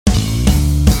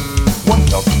What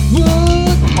the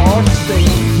fuck are saying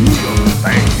here?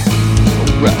 Bang.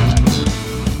 Alright.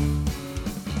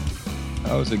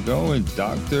 How's it going,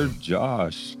 Dr.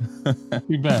 Josh?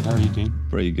 You bet. How are you, Dean?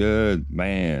 Pretty good,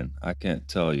 man. I can't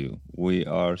tell you. We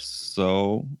are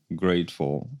so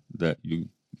grateful that you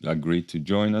agreed to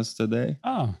join us today.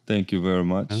 Oh, Thank you very no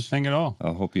much. thing at all.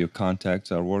 I hope your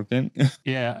contacts are working.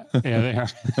 Yeah, they are.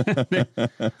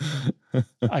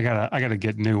 I gotta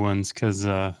get new ones because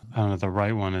I don't know, the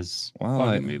right one is Wow,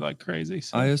 bugging me like crazy.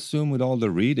 So I assume with all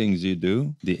the readings you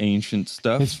do, the ancient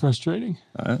stuff. it's frustrating.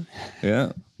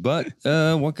 Yeah. But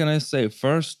what can I say?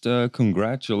 First,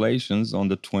 congratulations on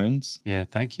the twins. Yeah,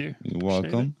 thank you. You're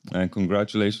Appreciate welcome. And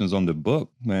congratulations on the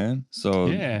book, man. So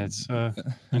it. Yeah, it's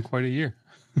been quite a year.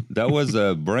 that was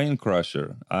a brain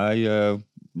crusher. I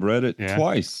read it Yeah.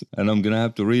 twice, and I'm gonna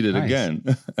have to read it Nice.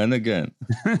 again and again.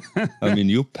 I mean,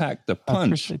 you packed the I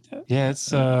punch. appreciate that. Yeah,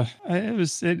 it's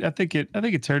I think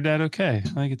it turned out okay. I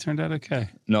think it turned out okay.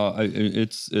 No,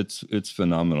 it's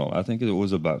phenomenal. I think it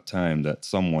was about time that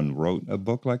someone wrote a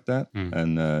book like that,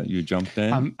 and you jumped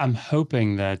in. I'm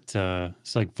hoping that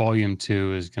it's like volume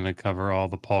 2 is going to cover all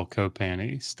the Paul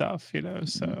Kopany stuff,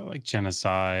 so like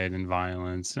genocide and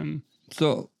violence and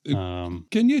So,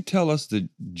 can you tell us the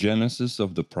genesis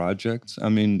of the project? I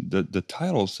mean, the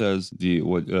title says you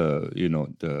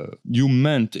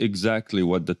meant exactly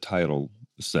what the title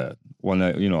said. When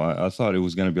I thought it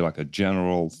was going to be like a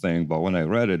general thing, but when I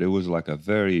read it, it was like a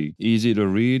very easy to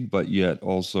read, but yet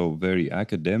also very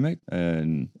academic.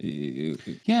 And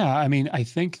yeah, I mean, I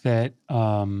think that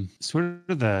sort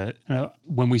of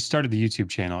when we started the YouTube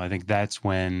channel, I think that's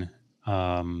when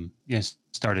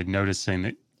started noticing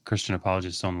that Christian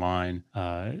apologists online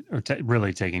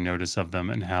really taking notice of them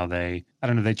and how they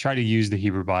try to use the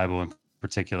Hebrew Bible in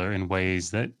particular in ways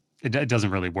that it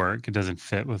doesn't really work. It doesn't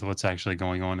fit with what's actually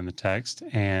going on in the text.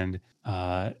 And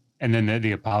then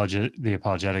the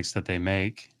apologetics that they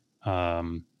make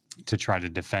to try to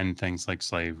defend things like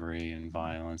slavery and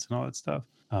violence and all that stuff,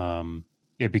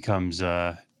 it becomes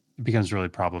really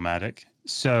problematic.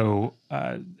 So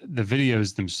the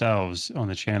videos themselves on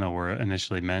the channel were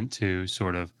initially meant to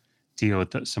sort of deal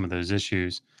with some of those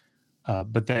issues.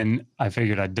 But then I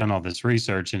figured I'd done all this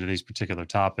research into these particular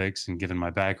topics, and given my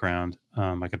background,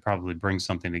 I could probably bring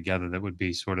something together that would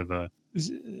be sort of a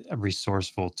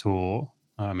resourceful tool.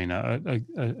 I mean,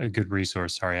 a good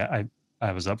resource. Sorry,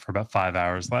 I was up for about 5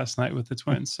 hours last night with the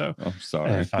twins. So I'm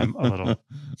sorry if I'm a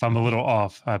little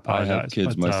off, I apologize. I have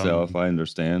kids myself. I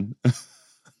understand.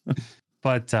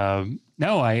 But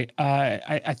no,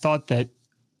 I thought that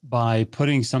by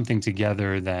putting something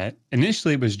together that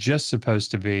initially was just supposed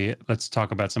to be, let's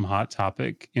talk about some hot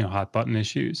button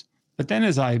issues. But then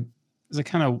as I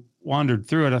kind of wandered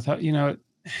through it, I thought,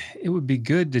 it would be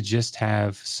good to just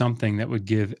have something that would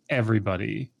give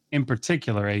everybody, in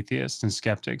particular atheists and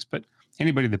skeptics, but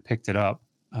anybody that picked it up,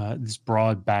 this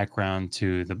broad background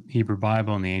to the Hebrew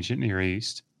Bible and the ancient Near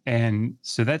East. And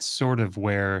so that's sort of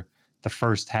where the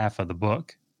first half of the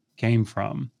book came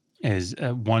from, is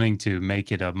wanting to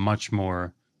make it a much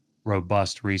more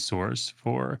robust resource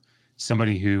for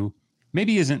somebody who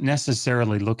maybe isn't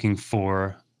necessarily looking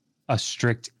for a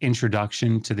strict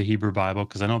introduction to the Hebrew Bible,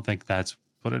 because I don't think that's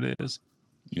what it is.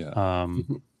 Yeah.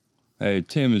 Hey,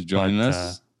 Tim is joining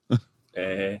us.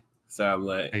 Hey, sorry I'm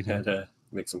late. Hey, Had to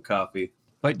make some coffee.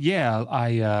 But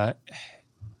yeah,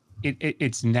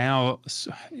 it's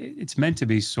meant to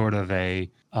be sort of a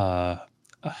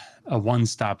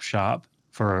one-stop shop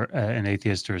for an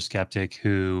atheist or a skeptic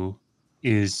who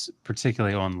is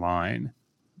particularly online.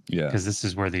 Yeah. Because this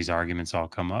is where these arguments all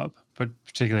come up, but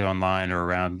particularly online or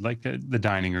around like the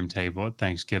dining room table at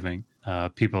Thanksgiving,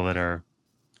 people that are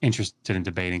interested in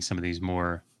debating some of these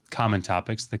more common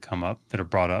topics that come up, that are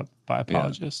brought up by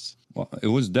apologists. Yeah. Well, it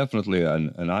was definitely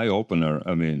an eye-opener.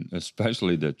 I mean,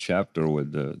 especially the chapter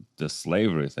with the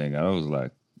slavery thing. I was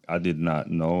like, I did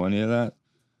not know any of that.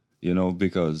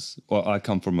 Because I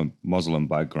come from a Muslim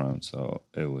background, so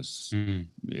it was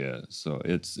so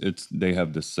it's they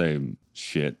have the same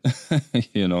shit,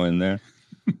 in there.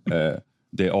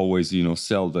 They always,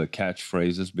 sell the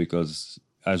catchphrases, because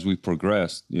as we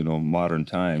progress, modern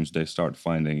times, they start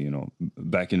finding,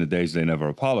 back in the days they never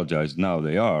apologized. Now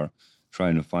they are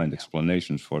trying to find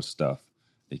explanations for stuff.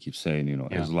 They keep saying,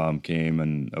 Islam came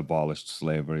and abolished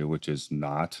slavery, which is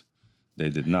not. They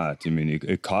did not. I mean,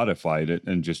 it codified it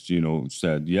and just,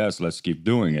 said, yes, let's keep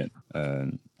doing it.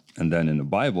 And then in the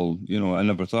Bible, I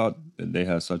never thought that they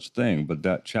had such a thing. But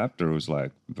that chapter was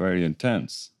like very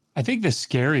intense. I think the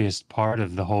scariest part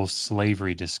of the whole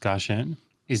slavery discussion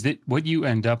is that what you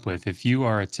end up with, if you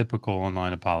are a typical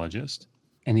online apologist,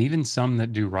 and even some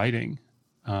that do writing,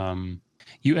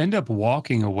 you end up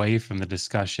walking away from the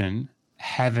discussion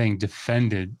having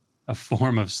defended a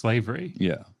form of slavery.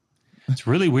 Yeah. It's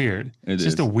really weird. It's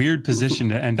just a weird position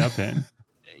to end up in,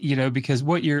 because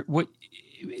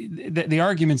the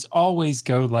arguments always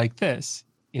go like this.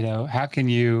 How can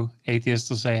you, atheists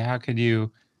will say, how could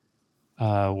you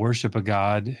worship a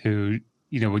God who,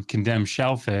 would condemn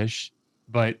shellfish,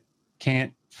 but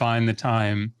can't find the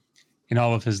time in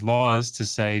all of his laws to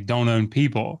say, don't own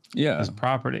people as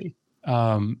property.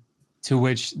 To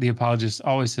which the apologist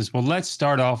always says, well, let's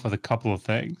start off with a couple of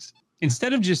things.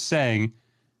 Instead of just saying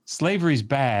slavery is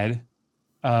bad,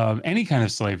 any kind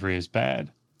of slavery is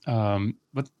bad.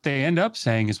 What they end up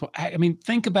saying is, well, I mean,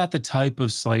 think about the type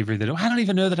of slavery that I don't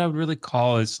even know that I would really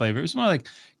call it slavery. It's more like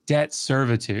debt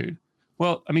servitude.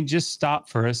 Well, I mean, just stop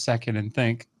for a second and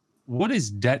think, what is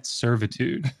debt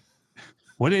servitude?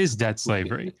 What is debt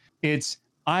slavery? It's,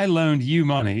 I loaned you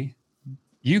money,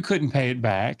 you couldn't pay it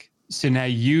back, so now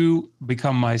you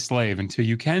become my slave until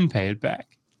you can pay it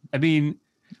back. I mean,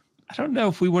 I don't know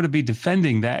if we want to be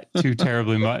defending that too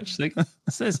terribly much. Like,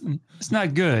 it's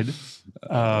not good.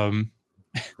 For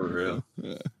real.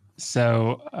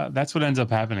 So that's what ends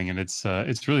up happening, and it's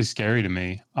really scary to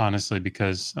me, honestly,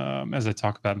 because as I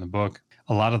talk about in the book,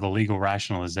 a lot of the legal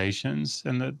rationalizations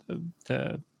and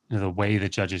the way that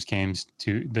judges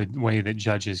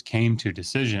came to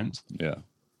decisions,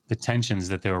 the tensions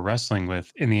that they were wrestling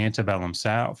with in the antebellum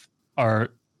South are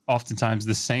oftentimes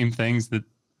the same things that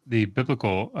the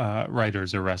biblical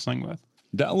writers are wrestling with.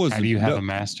 How do you have a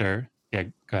master? Yeah,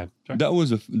 go ahead. Sorry. That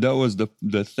was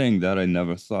the thing that I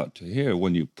never thought to hear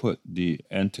when you put the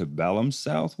antebellum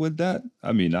South with that.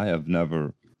 I mean, I have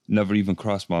never even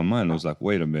crossed my mind. I was like,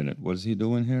 wait a minute, what is he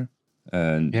doing here?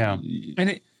 And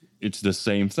it's the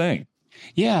same thing.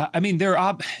 Yeah, I mean, there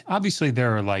are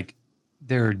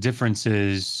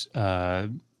differences.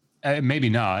 Maybe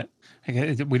not.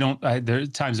 We don't. There are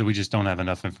times that we just don't have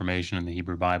enough information in the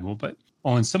Hebrew Bible, but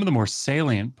on some of the more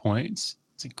salient points,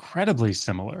 it's incredibly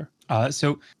similar.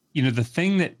 So the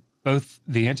thing that both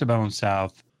the antebellum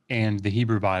South and the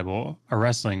Hebrew Bible are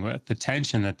wrestling with, the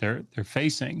tension that they're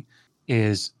facing,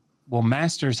 is, well,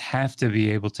 masters have to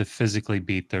be able to physically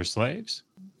beat their slaves.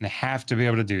 They have to be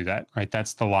able to do that, right?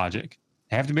 That's the logic.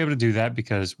 They have to be able to do that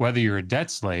because whether you're a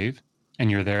debt slave and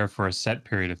you're there for a set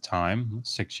period of time,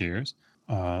 6 years,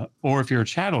 or if you're a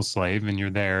chattel slave and you're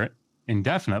there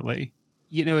indefinitely,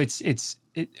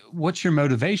 what's your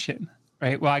motivation,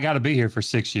 right? Well, I got to be here for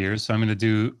 6 years, so I'm going to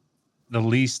do the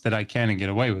least that I can and get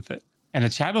away with it. And a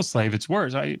chattel slave, it's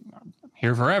worse. I'm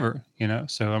here forever,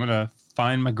 so I'm going to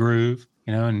find my groove,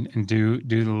 and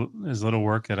do as little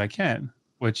work that I can,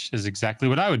 which is exactly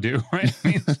what I would do, right? I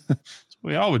mean, that's what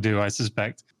we all would do, I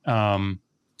suspect.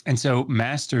 And so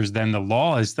masters, then the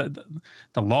law is,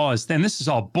 then this is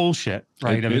all bullshit,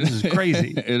 right? I mean, this is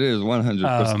crazy. It is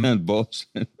 100%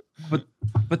 bullshit.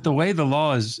 But the way the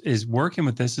law is working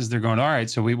with this is they're going, all right,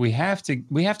 so we have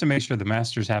to make sure the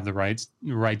masters have the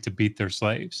right to beat their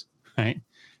slaves, right?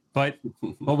 But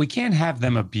we can't have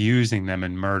them abusing them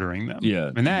and murdering them.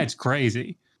 Yeah. And that's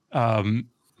crazy.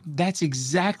 That's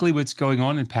exactly what's going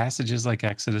on in passages like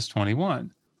Exodus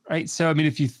 21, right? So, I mean,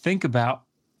 if you think about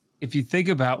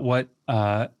what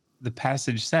the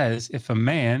passage says, if a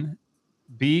man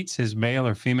beats his male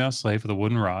or female slave with a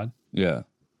wooden rod,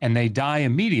 and they die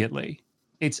immediately,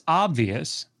 it's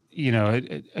obvious,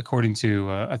 according to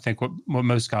I think what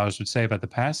most scholars would say about the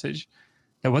passage,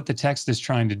 that what the text is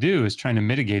trying to do is trying to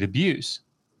mitigate abuse.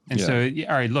 And so,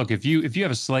 all right, look, if you have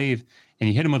a slave and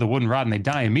you hit them with a wooden rod and they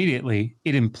die immediately,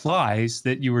 it implies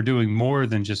that you were doing more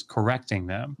than just correcting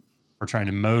them or trying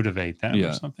to motivate them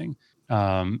or something.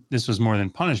 This was more than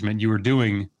punishment. You were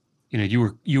doing,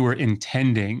 you were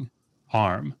intending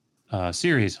harm,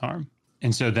 serious harm.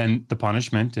 And so then the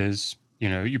punishment is,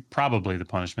 the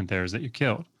punishment there is that you're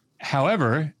killed.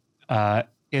 However,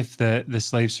 if the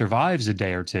slave survives a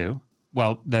day or two,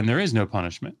 well, then there is no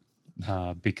punishment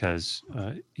because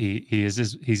he's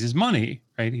his money,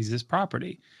 right? He's his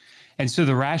property. And so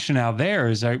the rationale there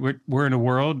is we're in a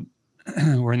world,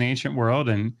 we're in the ancient world,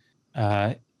 and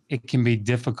it can be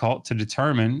difficult to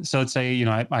determine. So let's say,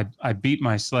 I beat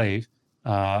my slave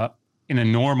in a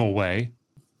normal way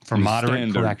for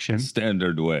moderate correction.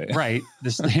 Standard way. Right,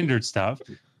 the standard stuff.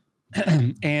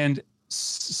 And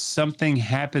something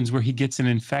happens where he gets an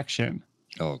infection.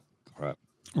 Oh, crap.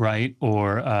 Right,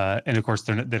 or, and of course,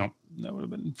 they don't know what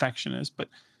an infection is, but,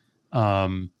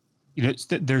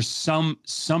 there's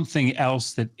something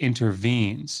else that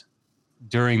intervenes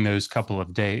during those couple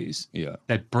of days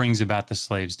that brings about the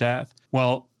slave's death.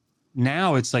 Well,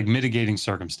 now it's like mitigating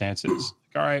circumstances.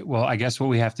 All right, well, I guess what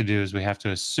we have to do is we have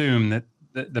to assume that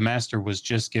the master was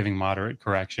just giving moderate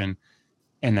correction,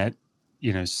 and that,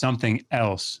 something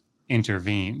else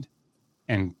intervened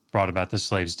and brought about the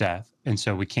slave's death. And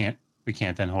so we can't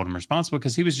then hold him responsible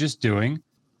because he was just doing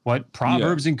what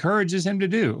Proverbs encourages him to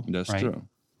do. That's right? true.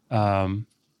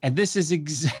 And this is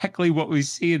exactly what we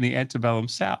see in the antebellum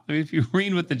South. I mean, if you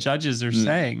read what the judges are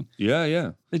saying,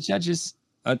 the judges,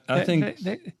 I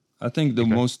think the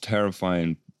most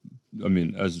terrifying, I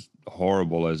mean, as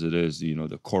horrible as it is,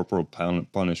 the corporal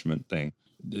punishment thing,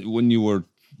 when you were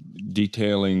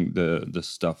detailing the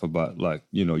stuff about, like,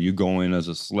 you go in as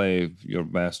a slave, your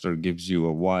master gives you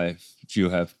a wife,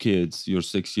 you have kids, your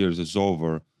 6 years is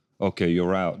over, okay,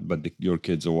 you're out, but your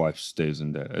kid's a wife stays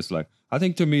in there. It's like, I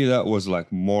think to me that was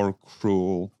like more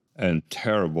cruel and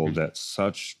terrible that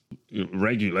such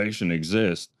regulation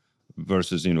exists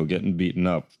versus, getting beaten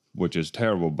up, which is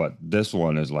terrible. But this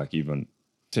one is like even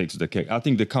takes the cake. I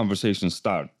think the conversation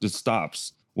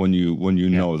stops when you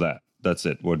know that. That's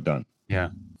it. We're done. Yeah.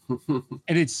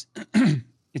 And it's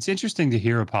interesting to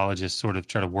hear apologists sort of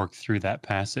try to work through that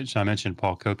passage. I mentioned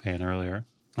Paul Copan earlier.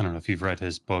 I don't know if you've read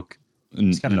his book.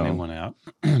 He's got a new one out,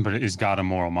 but it is God a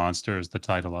Moral Monster is the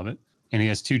title of it. And he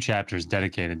has 2 chapters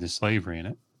dedicated to slavery in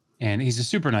it. And he's a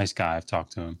super nice guy. I've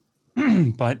talked to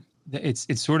him. But it's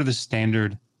sort of it's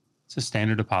a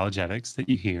standard apologetics that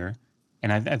you hear.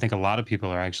 And I think a lot of people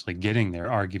are actually getting their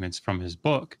arguments from his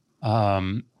book.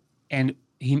 And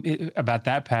about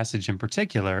that passage in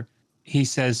particular, he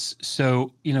says,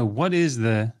 so, what is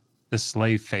the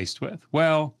slave faced with?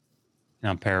 Well, and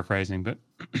I'm paraphrasing, but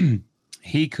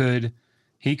he could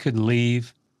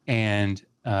leave and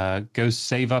go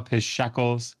save up his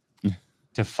shekels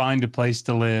to find a place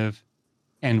to live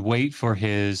and wait for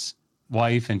his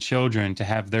wife and children to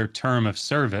have their term of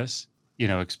service,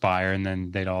 expire, and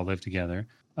then they'd all live together.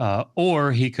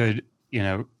 Or he could,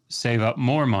 save up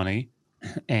more money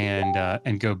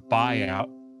and go buy out,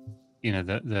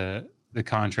 the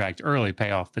contract early,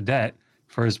 pay off the debt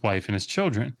for his wife and his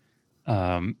children.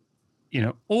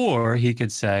 Or he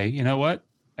could say, you know what,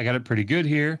 I got it pretty good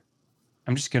here.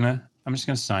 I'm just gonna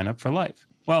sign up for life.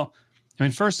 Well, I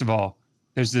mean, first of all,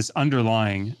 there's this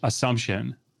underlying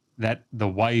assumption that the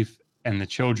wife and the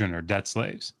children are debt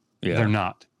slaves. Yeah. They're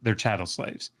not. They're chattel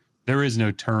slaves. There is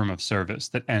no term of service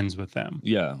that ends with them.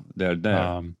 Yeah, they're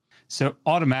there. So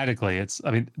automatically,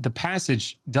 the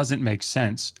passage doesn't make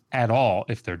sense at all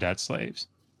if they're debt slaves.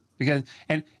 Because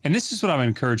and this is what I would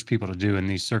encourage people to do in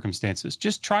these circumstances.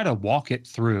 Just try to walk it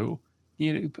through.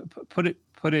 Put it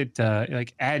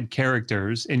like add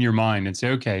characters in your mind and say,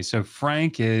 okay, so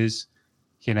Frank is,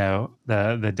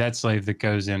 the debt slave that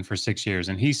goes in for 6 years,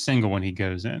 and he's single when he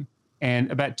goes in.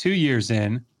 And about 2 years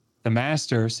in, the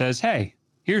master says, hey,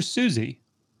 here's Susie.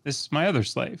 This is my other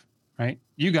slave, right?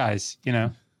 You guys,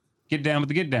 get down with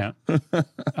the get down.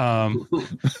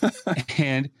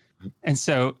 And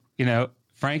so,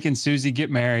 Frank and Susie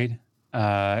get married,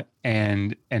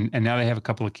 and now they have a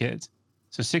couple of kids.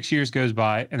 So 6 years goes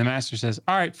by, and the master says,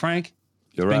 all right, Frank,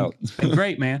 you're out. It's been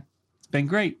great, man. It's been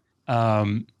great.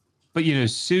 But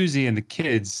Susie and the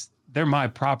kids, they're my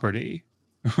property,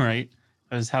 right?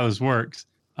 That's how this works.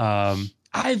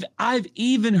 I've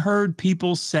even heard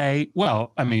people say,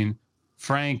 well, I mean,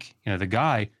 Frank, the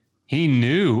guy, he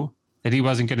knew that he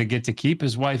wasn't going to get to keep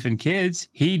his wife and kids.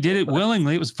 He did it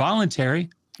willingly. It was voluntary.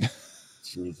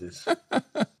 Jesus.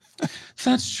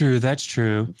 That's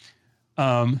true.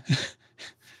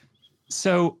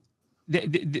 So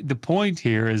the point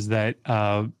here is that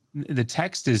the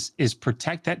text is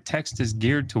protect. That text is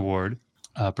geared toward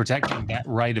protecting that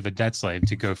right of a debt slave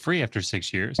to go free after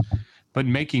 6 years, but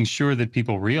making sure that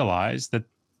people realize that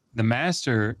the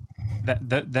master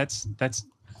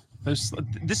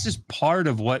this is part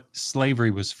of what slavery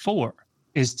was for,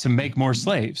 is to make more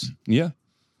slaves. Yeah,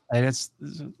 and it's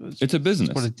a business.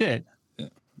 That's what it did.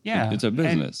 Yeah, it's a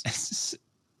business.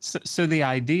 So the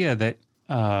idea that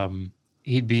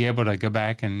he'd be able to go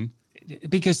back and,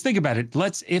 because think about it,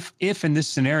 if in this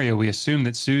scenario we assume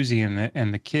that Susie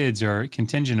and the kids are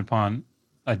contingent upon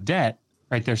a debt,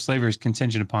 right? Their slavery is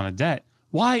contingent upon a debt.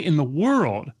 Why in the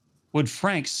world would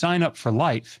Frank sign up for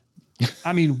life?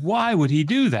 I mean, why would he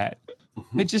do that?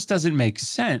 It just doesn't make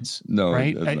sense. No,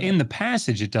 right? In the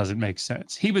passage, it doesn't make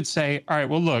sense. He would say, all right,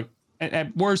 well, look,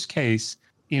 at worst case,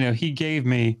 he gave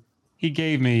me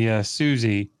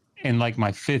Susie in like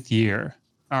my 5th year.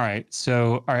 All right,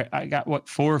 so I got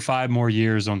 4 or 5 more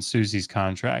years on Susie's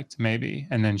contract, maybe,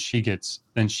 and then she gets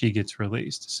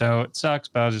released. So it sucks,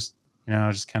 but I'll just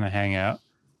kind of hang out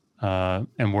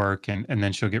and work, and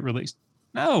then she'll get released.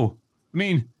 No, I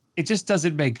mean, it just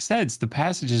doesn't make sense. The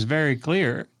passage is very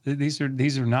clear. These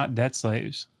are not debt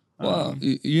slaves. Well,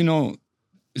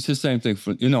 It's the same thing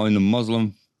for, in the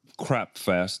Muslim crap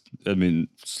fest. I mean,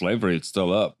 slavery, it's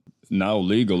still up. Now,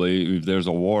 legally, if there's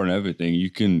a war and everything, you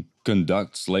can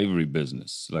conduct slavery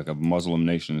business like a Muslim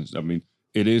nation. I mean,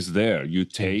 it is there. You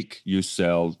take, you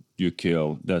sell, you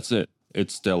kill. That's it.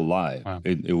 It's still live. Wow.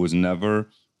 It was never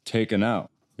taken out.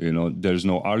 There's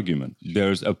no argument.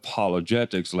 There's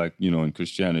apologetics like, in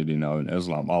Christianity now, in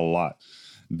Islam, a lot.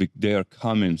 They're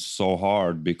coming so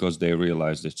hard because they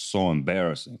realize it's so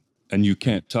embarrassing and you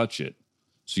can't touch it.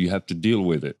 So you have to deal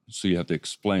with it. So you have to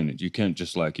explain it. You can't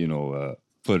just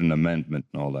put an amendment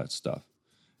and all that stuff.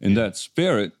 In that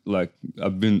spirit, like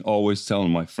I've been always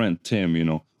telling my friend Tim,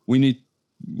 we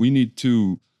need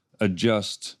to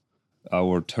adjust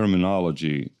our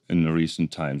terminology in the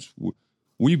recent times.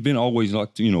 We've been always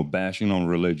bashing on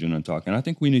religion and talking. I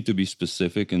think we need to be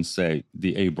specific and say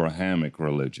the Abrahamic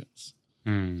religions.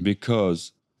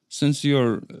 Because since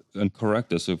and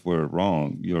correct us if we're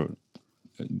wrong, your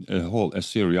whole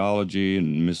Assyriology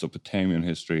and Mesopotamian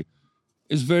history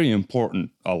is very important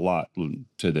a lot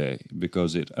today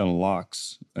because it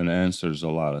unlocks and answers a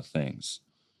lot of things.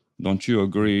 Don't you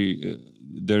agree?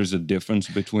 There's a difference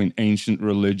between ancient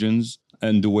religions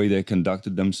and the way they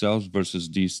conducted themselves versus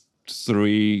these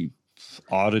three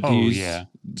oddities. Oh, yeah.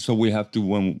 So we have to,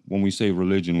 when we say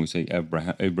religion, we say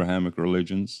Abrahamic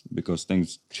religions because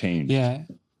things change. Yeah.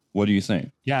 What do you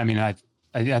think? Yeah, I mean, I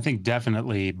think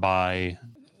definitely by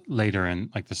later in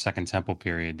like the Second Temple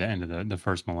period, the end of the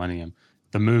first millennium,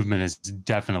 the movement is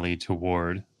definitely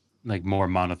toward like more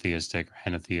monotheistic or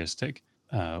henotheistic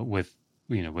with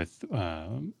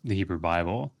the Hebrew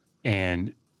Bible.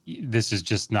 And this is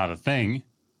just not a thing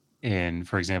in,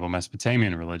 for example,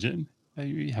 Mesopotamian religion.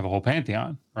 You have a whole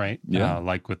pantheon, right? Yeah.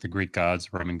 Like with the Greek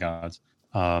gods, Roman gods.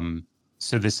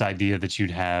 So this idea that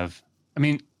you'd have, I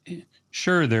mean,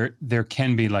 sure, there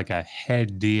can be like a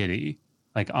head deity,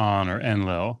 like An or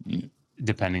Enlil,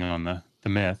 depending on the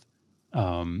myth,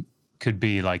 could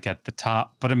be like at the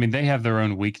top. But I mean, they have their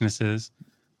own weaknesses.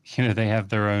 They have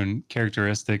their own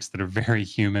characteristics that are very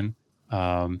human.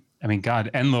 I mean, God,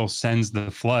 Enlil sends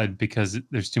the flood because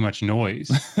there's too much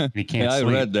noise. And he can't sleep.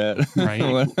 I read that. Right?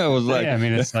 I was like, yeah, I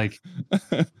mean, it's like,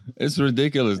 it's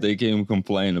ridiculous. They came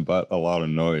complain about a lot of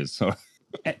noise. So,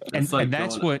 and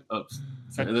that's what.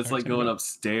 That's like going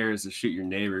upstairs to shoot your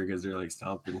neighbor because they're like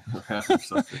stomping around or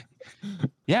something.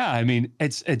 Yeah, I mean,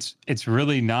 it's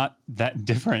really not that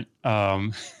different.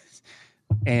 And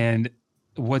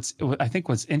I think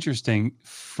what's interesting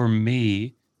for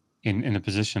me in a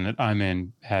position that I'm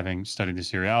in, having studied the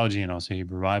Syriology and also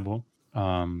Hebrew Bible,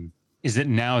 is that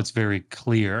now it's very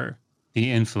clear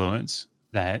the influence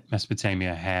that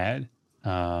Mesopotamia had,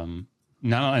 not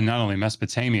only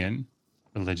Mesopotamian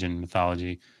religion,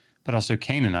 mythology, but also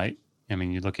Canaanite. I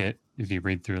mean, you look at, if you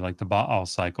read through like the Baal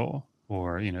cycle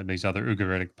or, these other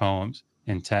Ugaritic poems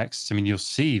and texts, I mean, you'll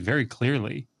see very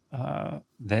clearly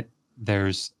that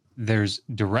there's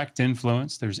direct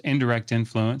influence, there's indirect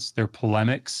influence, there are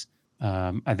polemics.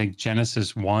 I think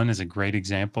Genesis 1 is a great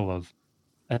example of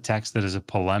a text that is a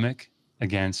polemic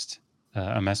against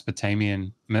a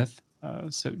Mesopotamian myth.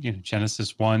 So,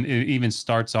 Genesis 1, it even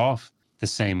starts off the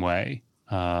same way.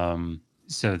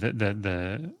 So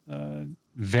the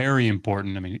very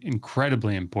important, I mean,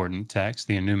 incredibly important text,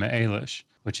 the Enuma Elish,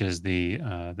 which is the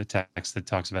text that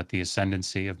talks about the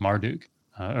ascendancy of Marduk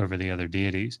over the other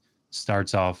deities,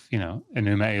 starts off, Enuma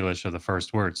Elish are the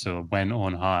first words, so when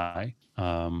on high,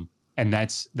 and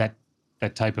that's that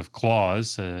type of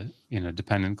clause,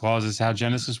 dependent clause, is how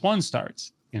Genesis 1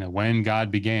 starts. When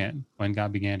God began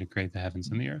to create the heavens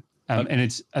and the earth,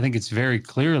 and I think it's very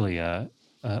clearly a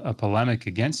polemic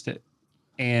against it.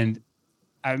 And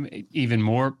even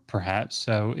more, perhaps,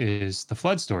 so is the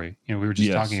flood story. We were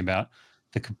just talking about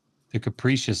the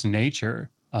capricious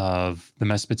nature of the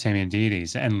Mesopotamian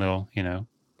deities. Enlil,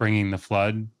 bringing the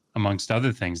flood, amongst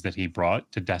other things that he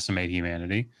brought to decimate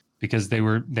humanity, because they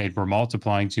were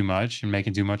multiplying too much and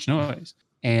making too much noise.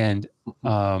 And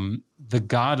the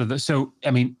god of so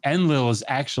I mean, Enlil is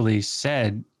actually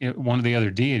said, one of the other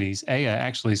deities, Ea,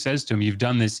 actually says to him, "You've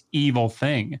done this evil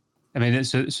thing." I mean,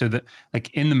 so that,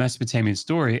 like, in the Mesopotamian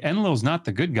story, Enlil's not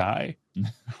the good guy,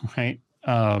 right?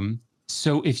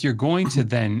 So if you're going to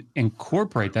then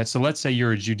incorporate that, so let's say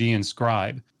you're a Judean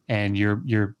scribe and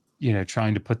you're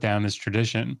trying to put down this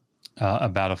tradition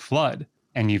about a flood,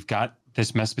 and you've got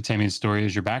this Mesopotamian story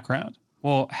as your background.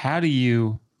 Well, how do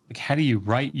you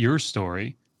write your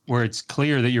story where it's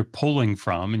clear that you're pulling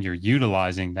from and you're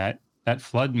utilizing that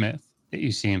flood myth that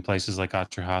you see in places like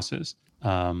Atrahasis,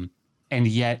 and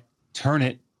yet turn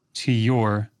it to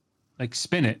your, like,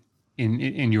 spin it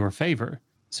in your favor?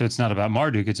 So it's not about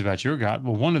Marduk, it's about your God.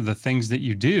 Well, one of the things that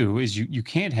you do is you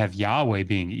can't have Yahweh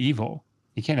being evil.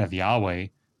 You can't have Yahweh,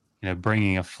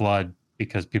 bringing a flood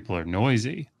because people are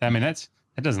noisy. I mean, that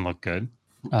doesn't look good.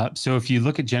 So if you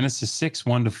look at Genesis 6,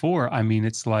 1-4, I mean,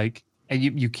 it's like, and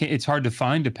you can't, it's hard to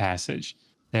find a passage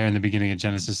there in the beginning of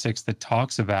Genesis 6 that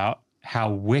talks about how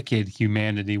wicked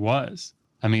humanity was.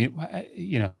 I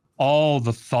mean, all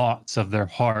the thoughts of their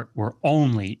heart were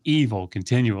only evil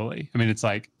continually. I mean, it's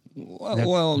like,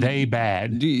 Well, they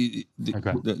bad.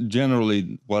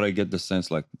 Generally, what I get the sense,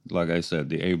 like I said,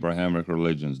 the Abrahamic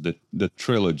religions, the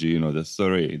trilogy, the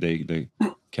three, they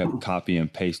kept copying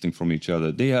and pasting from each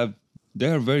other. They are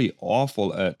very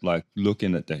awful at like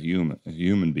looking at the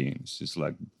human beings. It's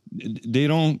like they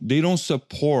don't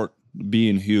support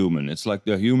being human. It's like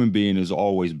the human being is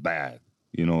always bad.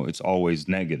 It's always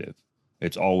negative.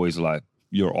 It's always like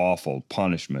you're awful,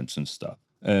 punishments and stuff.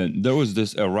 And there was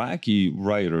this Iraqi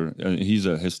writer, and he's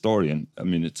a historian. I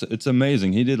mean, it's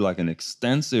amazing. He did like an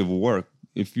extensive work.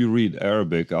 If you read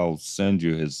Arabic, I'll send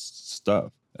you his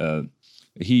stuff.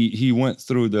 He went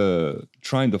through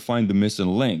trying to find the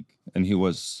missing link, and he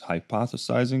was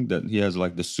hypothesizing that he has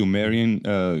like the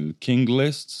Sumerian king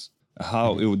lists,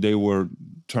 how they were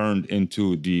turned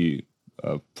into the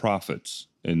prophets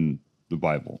in the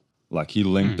Bible. Like he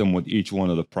linked them with each one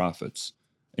of the prophets,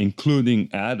 including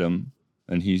Adam.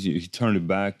 And he turned it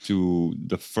back to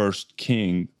the first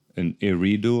king in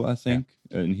Eridu, I think.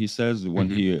 Yeah. And he says when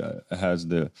he has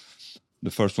the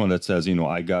first one that says,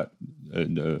 I got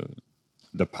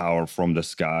the power from the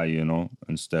sky,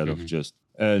 instead of just.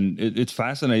 And it's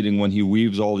fascinating when he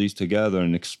weaves all these together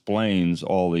and explains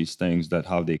all these things, that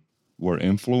how they were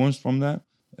influenced from that.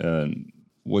 And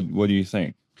what do you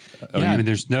think? I mean, I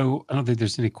don't think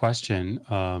there's any question.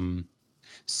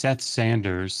 Seth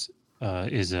Sanders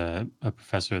is a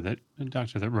doctor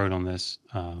that wrote on this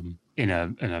in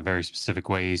a very specific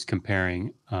way. He's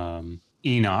comparing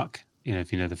Enoch,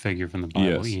 if you know the figure from the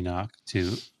Bible, yes. Enoch,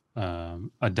 to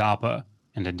Adapa,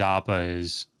 and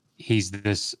Adapa he's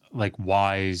this like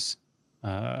wise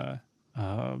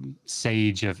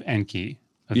sage of Enki.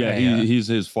 He's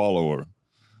his follower,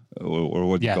 or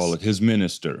what you call it, his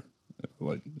minister.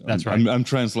 That's right. I'm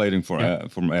translating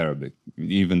from Arabic.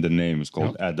 Even the name is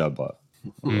called Adaba.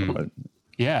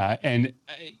 Yeah, and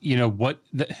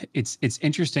it's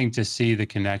interesting to see the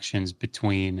connections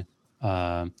between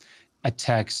a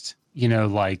text,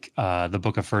 like the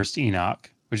book of First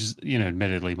Enoch, which is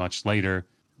admittedly much later,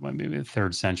 maybe the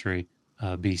 3rd century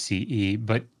BCE,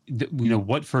 but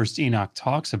what First Enoch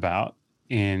talks about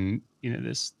in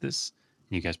this.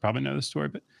 You guys probably know the story,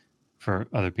 but for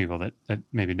other people that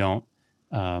maybe don't,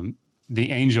 the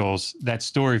angels. That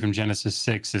story from Genesis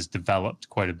 6 is developed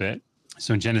quite a bit.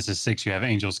 So in Genesis 6, you have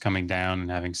angels coming down and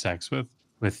having sex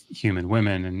with human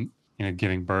women and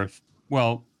giving birth.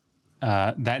 Well,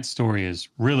 that story is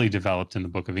really developed in the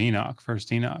book of Enoch,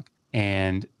 First Enoch.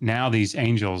 And now these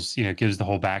angels, gives the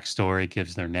whole backstory,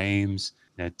 gives their names.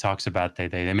 It talks about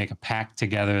they make a pact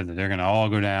together that they're going to all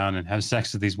go down and have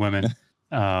sex with these women.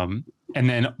 And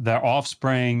then their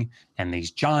offspring and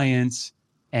these giants.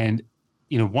 And,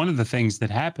 one of the things that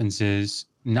happens is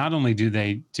not only do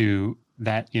they do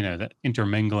that, that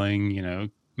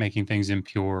intermingling, making things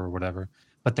impure or whatever,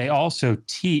 but they also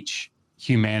teach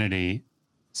humanity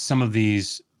some of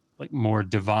these like more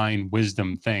divine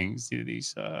wisdom things,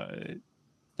 these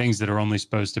things that are only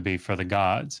supposed to be for the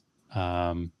gods,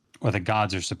 or the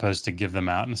gods are supposed to give them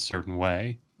out in a certain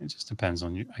way. It just depends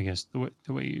on you, I guess,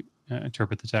 the way you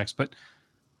interpret the text. But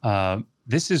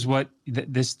this is what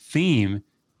this theme,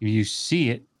 you see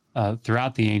it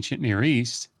throughout the ancient Near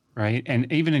East. Right, and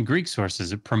even in Greek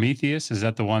sources, Prometheus, is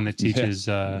that the one that teaches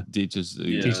teaches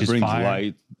brings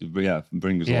fire? Light,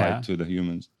 brings light to the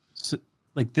humans. So,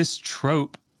 like this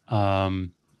trope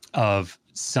of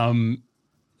some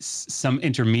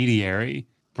intermediary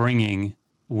bringing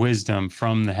wisdom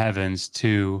from the heavens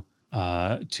to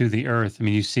the earth. I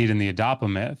mean, you see it in the Adapa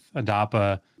myth.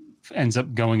 Adapa ends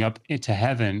up going up into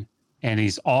heaven, and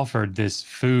he's offered this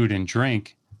food and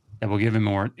drink that will give him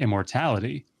more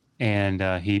immortality. And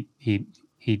he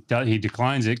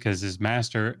declines it because his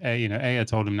master, Ea,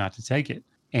 told him not to take it.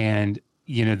 And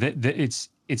it's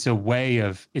a way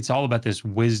of, it's all about this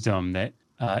wisdom that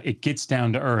it gets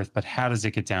down to earth. But how does it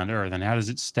get down to earth, and how does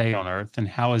it stay on earth, and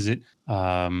how is it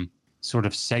sort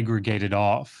of segregated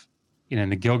off? In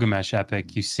the Gilgamesh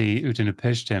epic, you see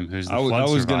Utanapishtim, who's the flood I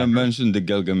was going to survivor. mention the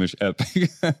Gilgamesh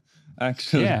epic.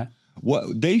 Actually,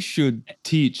 they should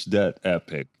teach that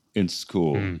epic in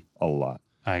school a lot.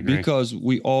 I agree. Because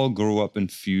we all grew up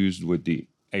infused with the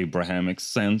Abrahamic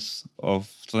sense of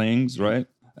things, right?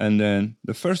 And then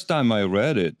the first time I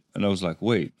read it, and I was like,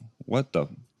 wait, what the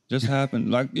just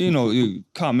happened? Like,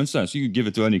 common sense. You could give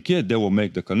it to any kid, they will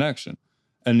make the connection.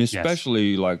 And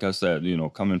especially, like I said,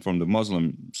 coming from the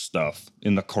Muslim stuff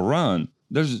in the Quran,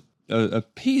 there's a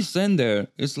piece in there.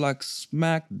 It's like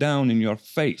smack down in your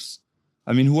face.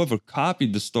 I mean, whoever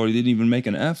copied the story didn't even make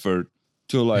an effort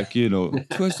to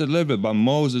twist it a little bit. But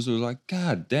Moses was like,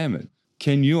 God damn it.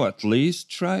 Can you at least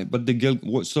try? But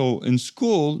so in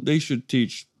school, they should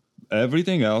teach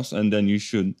everything else. And then you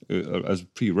should, as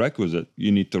prerequisite,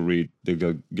 you need to read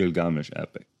the Gilgamesh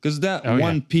epic. Because that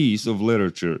one piece of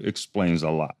literature explains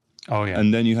a lot. Oh, yeah.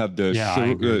 And then you have the,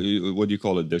 what do you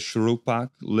call it? The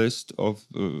Shurupak list of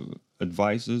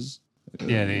advices.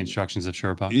 Yeah, the instructions of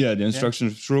Shurupak. Yeah, the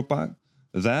instructions of Shurupak.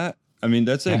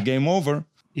 That's it. Game over.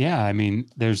 Yeah, I mean,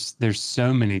 there's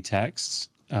so many texts.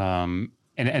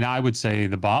 And I would say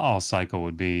the Baal cycle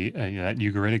would be that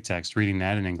Ugaritic text, reading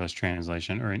that in English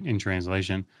translation or in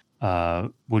translation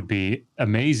would be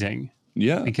amazing.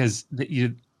 Yeah. Because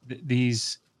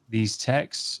these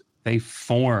texts, they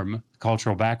form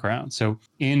cultural background. So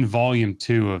in volume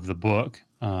 2 of the book,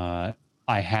 I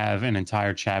have an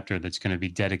entire chapter that's going to be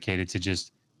dedicated to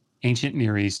just ancient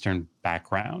Near Eastern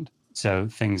background. So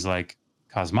things like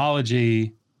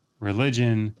cosmology,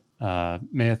 religion,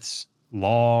 myths,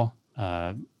 law,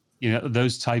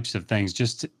 those types of things,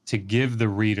 just to give the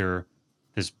reader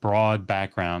this broad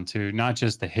background to not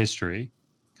just the history,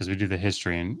 because we do the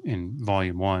history in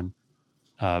volume 1,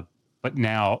 but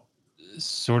now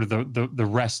sort of the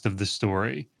rest of the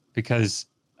story, because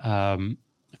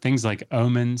things like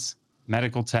omens,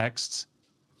 medical texts,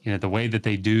 the way that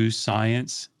they do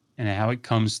science and how it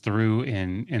comes through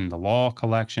in the law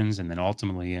collections, and then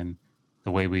ultimately in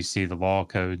the way we see the law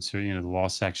codes or, the law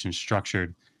section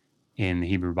structured in the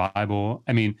Hebrew Bible.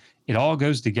 I mean, it all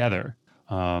goes together.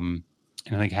 And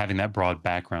I think having that broad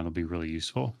background will be really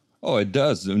useful. Oh, it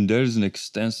does. And there's an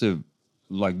extensive,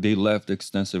 they left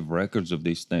extensive records of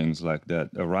these things, like that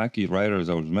Iraqi writer, as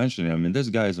I was mentioning. I mean, this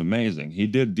guy is amazing. He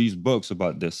did these books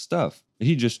about this stuff.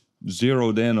 He just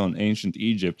zeroed in on ancient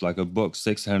Egypt, like a book,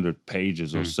 600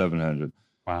 pages or 700.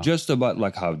 Wow. Just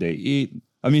about how they eat.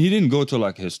 I mean, he didn't go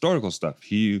to historical stuff.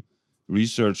 He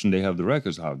researched, and they have the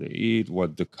records, how they eat,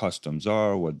 what the customs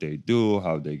are, what they do,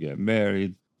 how they get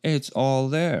married. It's all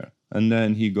there. And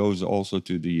then he goes also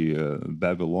to the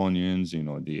Babylonians,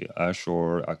 the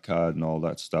Ashur, Akkad, and all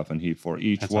that stuff. And for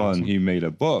each one, awesome. He made a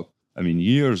book. I mean,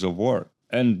 years of work.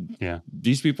 And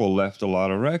these people left a lot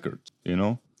of records,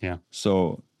 Yeah.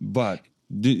 So, but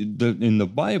in the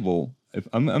Bible, if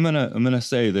I'm gonna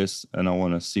say this, and I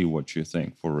want to see what you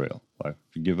think for real.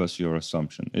 Give us your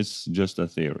assumption. It's just a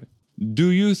theory.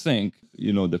 Do you think,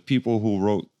 the people who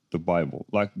wrote the Bible,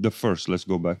 let's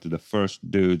go back to the first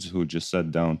dudes who just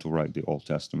sat down to write the Old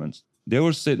Testaments. They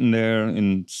were sitting there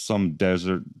in some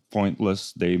desert,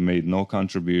 pointless. They made no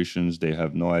contributions. They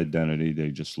have no identity. They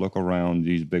just look around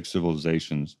these big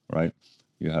civilizations, right?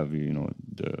 You have,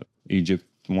 the Egypt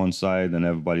one side and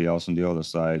everybody else on the other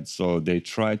side. So they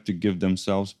tried to give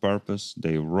themselves purpose.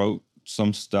 They wrote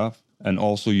some stuff. And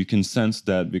also you can sense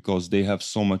that because they have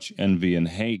so much envy and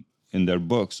hate in their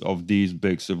books of these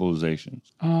big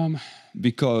civilizations.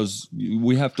 Because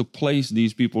we have to place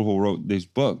these people who wrote these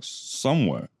books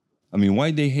somewhere. I mean,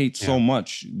 why they hate so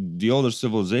much the other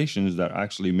civilizations that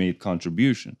actually made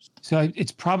contributions? So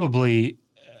it's probably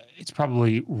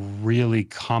really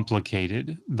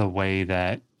complicated the way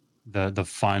that the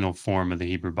final form of the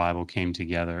Hebrew Bible came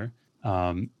together.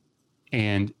 And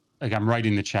I'm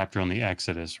writing the chapter on the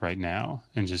Exodus right now,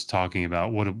 and just talking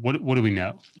about what do we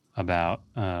know about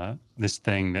this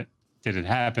thing that did it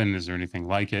happen? Is there anything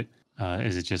like it?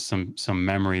 Is it just some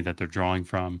memory that they're drawing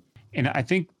from? And I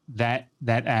think that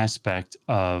aspect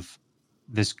of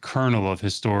this kernel of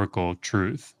historical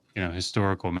truth,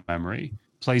 historical memory,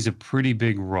 plays a pretty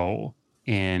big role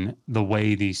in the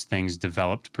way these things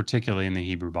developed, particularly in the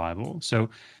Hebrew Bible. So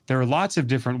there are lots of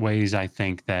different ways I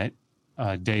think that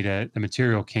the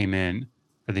material came in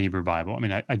for the Hebrew Bible. I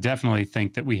mean, I definitely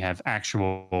think that we have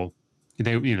the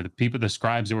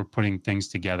scribes that were putting things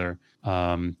together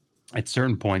at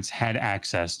certain points had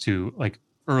access to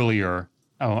earlier,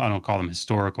 I don't call them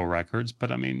historical records,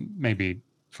 but I mean, maybe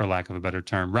for lack of a better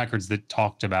term, records that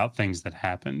talked about things that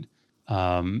happened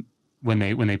when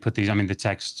they put these. I mean, the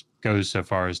text goes so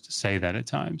far as to say that at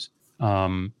times.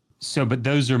 But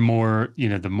those are more,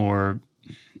 the more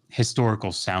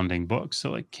historical sounding books,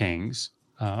 so like Kings.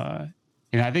 I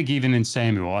think even in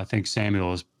Samuel,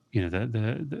 Samuel is,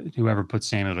 the whoever put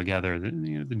Samuel together, the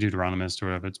Deuteronomist or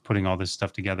whatever, it's putting all this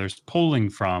stuff together, is pulling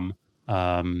from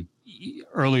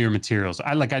earlier materials.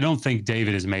 I don't think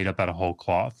David is made up out of whole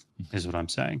cloth, is what I'm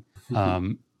saying.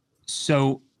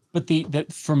 So, but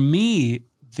that for me,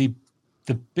 the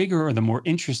bigger or the more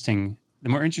interesting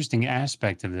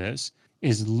aspect of this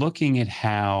is looking at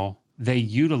how they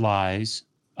utilize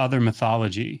other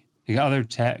mythology, other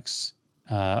texts,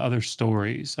 other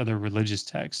stories, other religious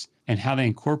texts, and how they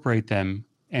incorporate them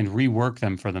and rework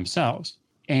them for themselves.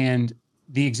 And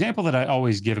the example that I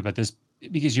always give about this,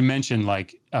 because you mentioned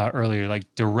earlier, like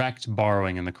direct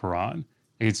borrowing in the Quran,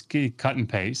 it's cut and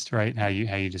paste, right? How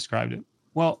you described it.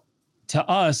 Well, to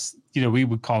us, we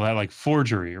would call that like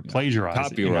forgery or plagiarizing.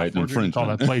 Copyright infringement. Call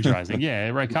that plagiarizing. Yeah,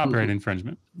 right. Copyright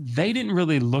infringement. They didn't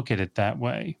really look at it that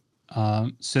way.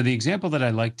 So the example that I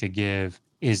like to give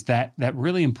is that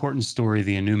really important story,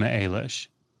 the Enuma Elish,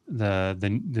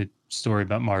 the story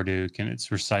about Marduk, and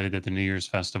it's recited at the New Year's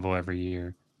festival every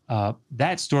year.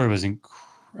 That story was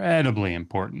incredibly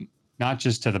important, not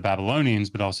just to the Babylonians,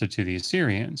 but also to the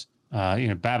Assyrians.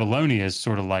 Babylonia is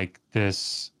sort of like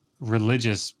this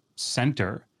religious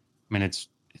center. I mean, it's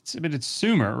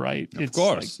Sumer, right? Of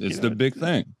course, it's the big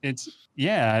thing.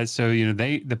 So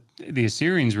the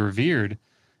Assyrians revered.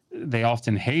 They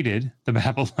often hated the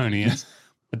Babylonians,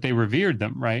 but they revered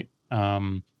them, right?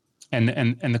 And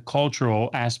the cultural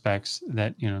aspects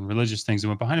that religious things that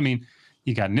went behind. I mean,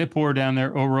 you got Nippur down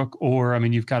there, Uruk, or I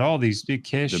mean, you've got all these big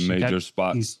Kish, the major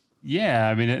spots.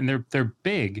 I mean, and they're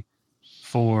big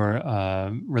for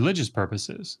religious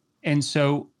purposes. And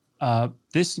so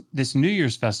this New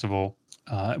Year's festival,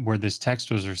 where this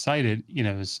text was recited,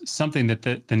 is something that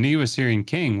the Neo-Assyrian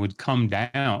king would come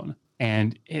down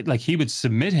and he would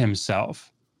submit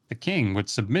himself. The king would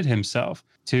submit himself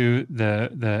to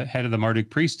the head of the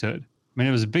Marduk priesthood. I mean,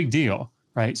 it was a big deal,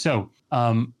 right? So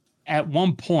at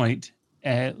one point,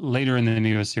 later in the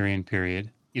Neo-Assyrian period,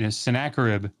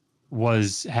 Sennacherib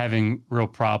was having real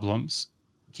problems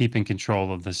keeping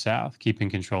control of the south, keeping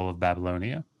control of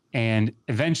Babylonia. And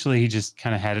eventually he just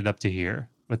kind of had it up to here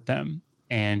with them.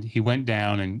 And he went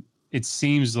down, and it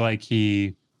seems like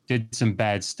he did some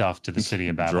bad stuff to the city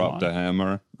of Babylon. Dropped a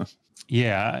hammer.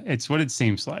 Yeah, it's what it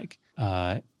seems like.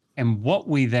 And what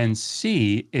we then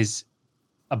see is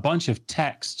a bunch of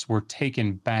texts were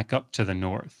taken back up to the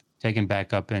north, taken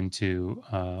back up into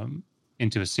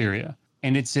Assyria.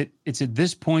 And it's at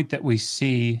this point that we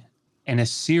see an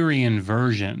Assyrian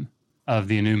version of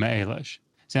the Enuma Elish.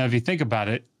 So now if you think about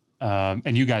it,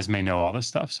 and you guys may know all this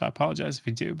stuff, so I apologize if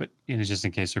you do, but just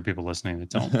in case there are people listening that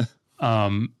don't.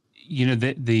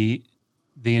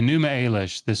 The Enuma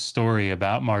Elish, this story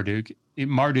about Marduk.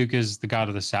 Marduk is the god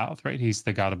of the south, right? He's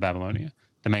the god of Babylonia,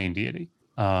 the main deity.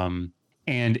 And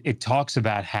it talks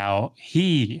about how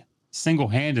he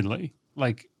single-handedly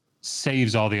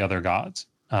saves all the other gods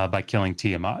by killing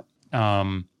Tiamat.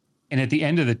 And at the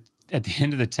end of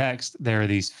the text, there are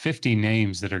these 50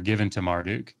 names that are given to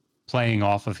Marduk, playing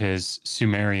off of his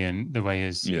Sumerian, the way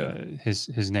his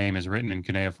name is written in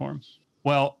cuneiform.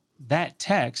 Well, that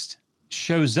text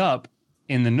shows up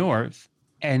in the north,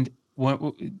 and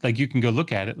you can go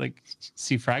look at it,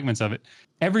 see fragments of it.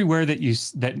 Everywhere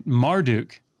that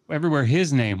Marduk, everywhere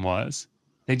his name was,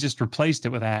 they just replaced it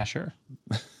with Asher.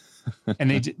 And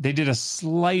they did a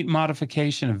slight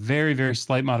modification, a very, very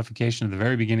slight modification at the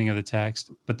very beginning of the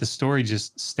text, but the story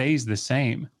just stays the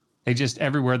same. They just,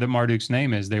 everywhere that Marduk's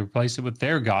name is, they replace it with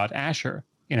their god, Asher,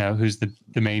 who's the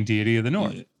main deity of the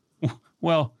north. Yeah.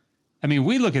 Well, I mean,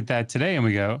 we look at that today and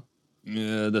we go,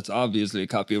 yeah, that's obviously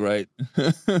copyright.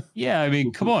 Yeah, I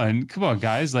mean, come on,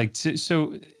 guys.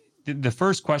 So the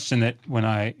first question that when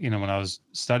I was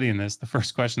studying this, the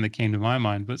first question that came to my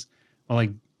mind was, well,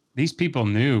 these people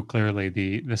knew clearly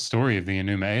the story of the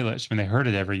Enuma Elish. I mean, they heard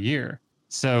it every year.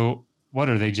 So what,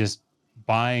 are they just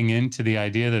buying into the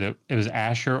idea that it was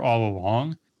Asher all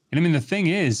along? And I mean, the thing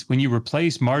is, when you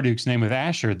replace Marduk's name with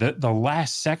Asher, the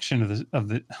last section of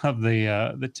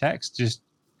the text just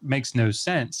makes no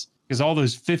sense, because all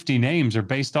those 50 names are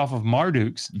based off of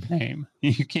Marduk's name.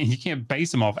 You can't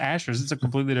base them off Asher's. It's a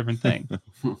completely different thing.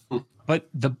 But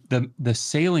the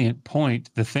salient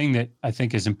point, the thing that I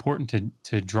think is important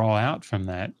to draw out from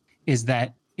that, is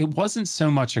that it wasn't so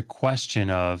much a question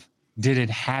of, did it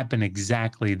happen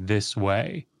exactly this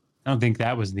way? I don't think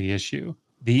that was the issue.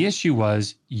 The issue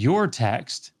was, your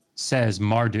text says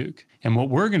Marduk, and what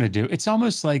we're going to do, it's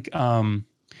almost like, I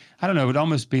don't know, it would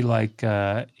almost be like,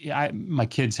 my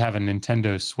kids have a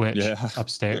Nintendo Switch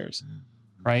upstairs,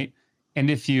 right? And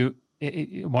if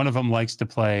one of them likes to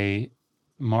play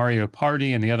Mario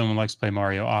Party and the other one likes to play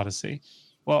Mario Odyssey.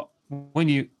 Well, when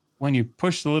you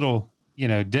push the little,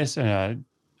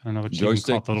 I don't know what you can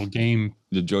call it, the little game.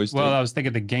 The joystick? Well, I was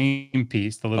thinking the game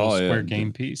piece, the little square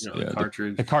game piece. The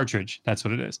cartridge. The cartridge, that's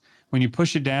what it is. When you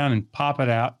push it down and pop it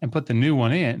out and put the new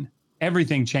one in,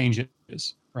 everything changes,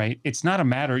 right? It's not a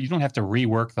matter, you don't have to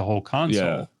rework the whole console.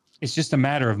 Yeah. It's just a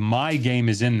matter of my game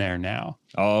is in there now.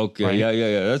 Okay, right?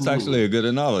 Yeah. That's actually a good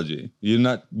analogy. You're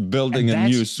not building a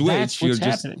new Switch, you're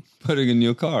just putting a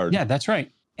new card. Yeah, that's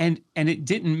right. And it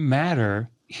didn't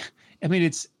matter. I mean,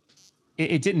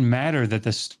 it didn't matter that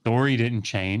the story didn't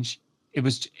change.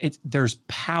 There's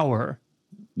power.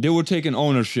 They were taking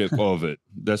ownership of it.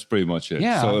 That's pretty much it.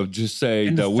 Yeah. So just say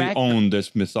that we own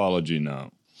this mythology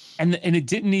now. And it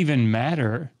didn't even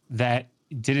matter that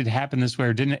did it happen this way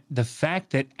or didn't it? The fact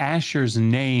that Asher's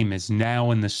name is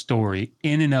now in the story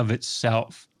in and of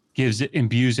itself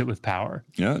imbues it with power.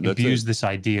 Yeah, that's imbues this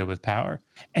idea with power.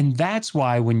 And that's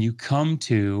why when you come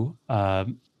to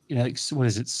like, what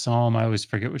is it? Psalm, I always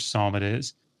forget which Psalm it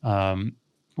is,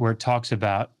 where it talks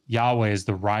about Yahweh as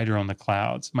the rider on the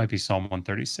clouds. It might be Psalm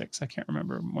 136. I can't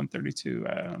remember. 132.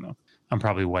 I don't know. I'm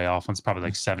probably way off. It's probably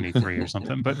like 73 or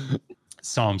something, but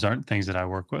Psalms aren't things that I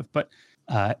work with. But,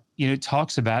 it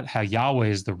talks about how Yahweh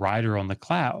is the rider on the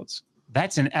clouds.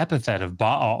 That's an epithet of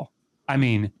Baal. I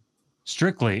mean,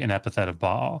 strictly an epithet of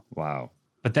Baal. Wow.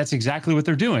 But that's exactly what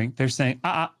they're doing. They're saying,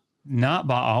 not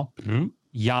Baal,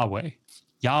 Yahweh.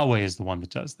 Yahweh is the one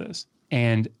that does this.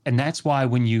 And that's why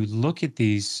when you look at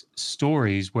these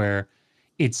stories where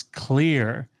it's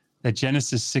clear that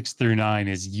Genesis 6-9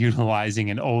 is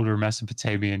utilizing an older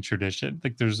Mesopotamian tradition,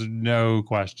 like there's no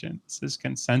question. It's this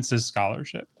consensus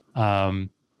scholarship.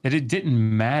 That it didn't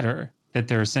matter that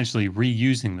they're essentially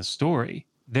reusing the story.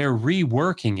 They're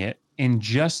reworking it in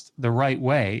just the right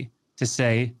way to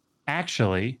say,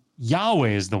 actually, Yahweh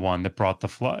is the one that brought the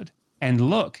flood. And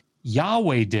look,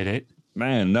 Yahweh did it.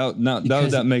 Man, now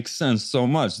that makes sense so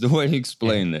much, the way he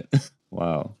explained it.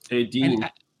 Wow. Hey, Dean.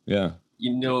 Yeah.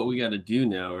 You know what we got to do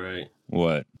now, right?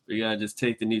 What? We got to just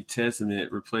take the New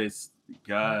Testament, replace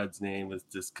God's name with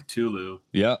just Cthulhu.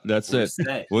 Yeah, that's it.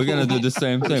 We're going to do the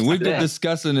same thing. We've been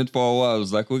discussing it for a while. It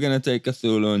was like, we're going to take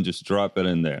Cthulhu and just drop it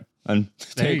in there. And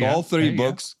take all three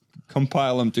books,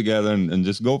 compile them together, and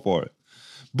just go for it.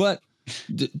 But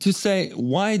to say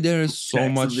why there's so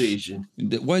much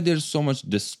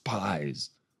despise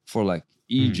for like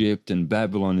Egypt and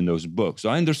Babylon in those books. So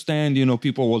I understand,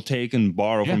 people will take and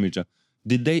borrow from each other.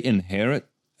 Did they inherit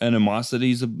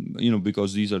animosities,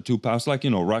 because these are two powers, like,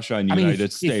 Russia and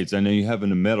United States, and then you have in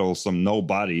the middle some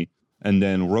nobody, and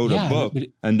then wrote a book,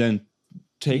 and then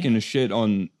taking a shit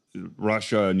on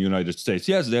Russia and United States.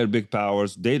 Yes, they're big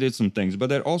powers. They did some things, but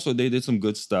they did some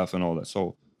good stuff and all that.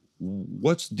 So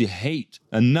what's the hate?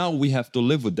 And now we have to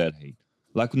live with that hate.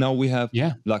 Like now we have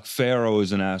like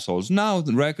pharaohs and assholes. Now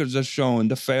the records are showing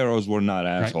the pharaohs were not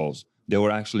assholes. Right. They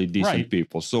were actually decent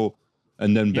people. So,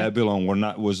 and then Babylon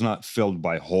was not filled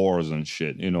by whores and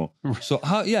shit, So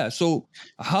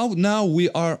how now we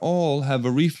are all have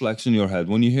a reflex in your head.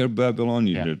 When you hear Babylon,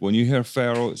 when you hear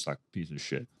Pharaoh, it's like a piece of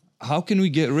shit. How can we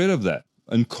get rid of that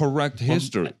and correct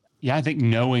history? Yeah, I think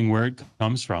knowing where it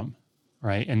comes from,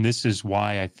 right? And this is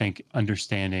why I think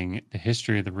understanding the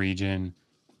history of the region,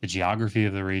 the geography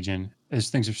of the region, those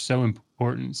things are so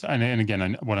important. And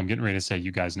again, what I'm getting ready to say,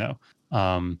 you guys know.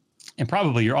 And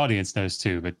probably your audience knows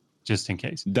too, but just in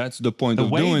case. That's the point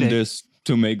of doing this,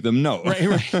 to make them know.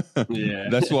 Right. Yeah.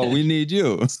 That's why we need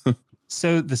you.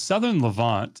 So the Southern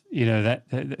Levant,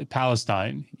 that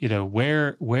Palestine,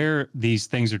 where these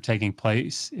things are taking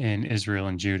place in Israel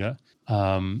and Judah,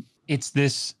 it's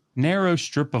this narrow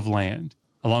strip of land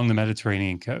along the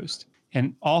Mediterranean coast.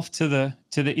 And off to the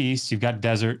east, you've got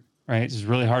desert, right? It's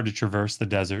really hard to traverse the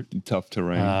desert. Tough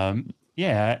terrain.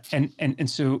 And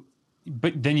so,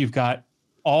 but then you've got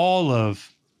all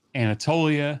of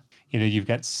Anatolia, you've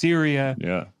got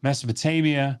Syria,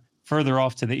 Mesopotamia. Further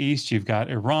off to the east, you've got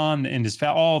Iran, the Indus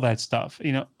Valley, all that stuff.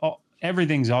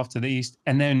 Everything's off to the east.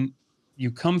 And then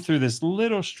you come through this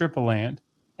little strip of land,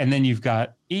 and then you've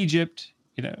got Egypt,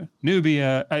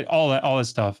 Nubia, all that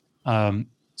stuff.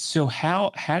 So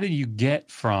how do you get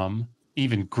from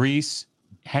even Greece?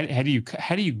 How do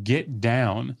you get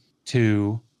down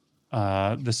to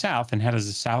the south, and how does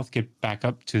the south get back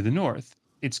up to the north?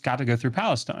 It's got to go through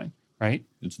Palestine, right?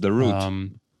 It's the route.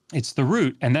 It's the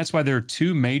route, and that's why there are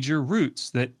two major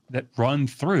routes that run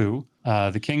through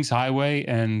the King's Highway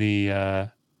and the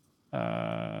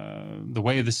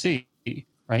Way of the Sea,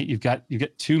 right? You've got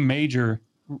two major,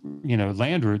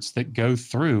 land routes that go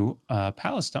through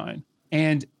Palestine,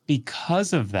 and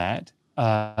because of that,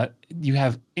 you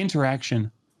have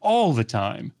interaction all the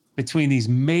time between these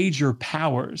major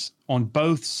powers on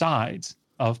both sides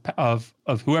of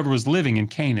whoever was living in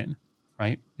Canaan,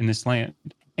 right, in this land.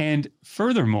 And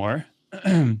furthermore,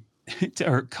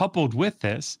 or coupled with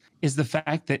this, is the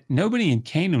fact that nobody in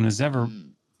Canaan was ever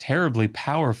terribly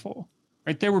powerful,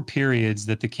 right? There were periods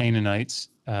that the Canaanites,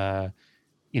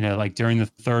 like during the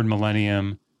third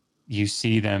millennium, you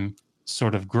see them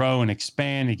sort of grow and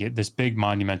expand. You get this big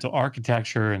monumental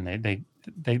architecture, and they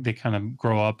kind of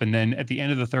grow up. And then at the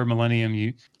end of the third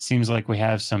millennium, seems like we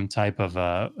have some type of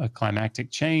a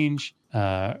climactic change,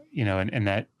 and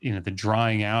that, the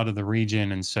drying out of the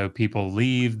region. And so people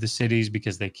leave the cities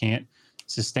because they can't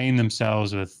sustain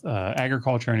themselves with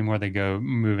agriculture anymore. They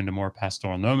move into more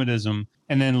pastoral nomadism.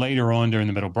 And then later on during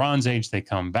the Middle Bronze Age, they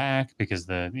come back because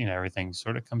everything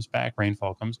sort of comes back,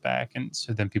 rainfall comes back. And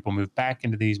so then people move back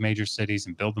into these major cities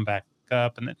and build them back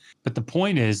up. But the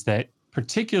point is that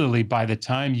particularly by the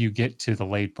time you get to the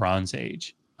late Bronze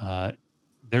Age,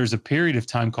 there's a period of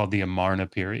time called the Amarna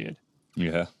period.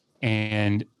 Yeah.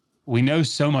 And we know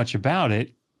so much about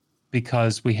it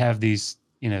because we have these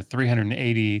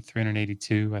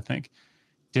 382, I think,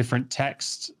 different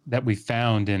texts that we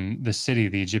found in the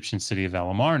Egyptian city of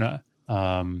El Amarna.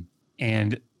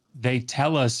 And they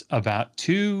tell us about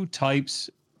two types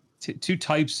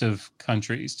of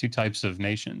countries, two types of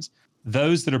nations.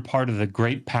 Those that are part of the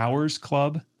Great Powers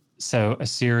Club. So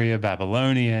Assyria,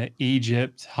 Babylonia,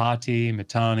 Egypt, Hatti,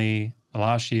 Mitanni,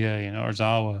 Elashia,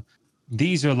 Arzawa.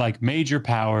 These are like major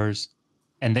powers,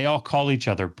 and they all call each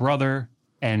other brother,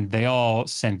 and they all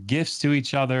send gifts to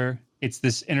each other. It's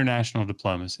this international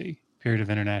diplomacy, period of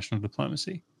international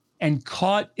diplomacy. And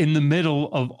caught in the middle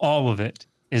of all of it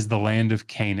is the land of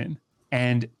Canaan.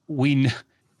 And we know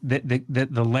that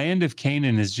the land of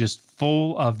Canaan is just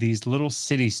full of these little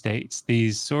city-states,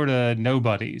 these sort of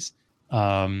nobodies.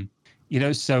 So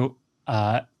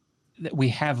we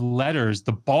have letters,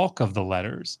 the bulk of the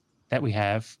letters that we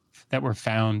have that were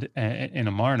found in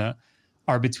Amarna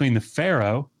are between the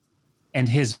Pharaoh and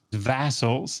his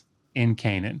vassals in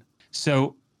Canaan.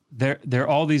 So there are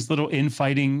all these little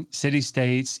infighting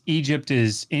city-states. Egypt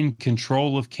is in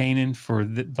control of Canaan for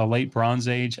the late Bronze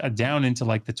Age, down into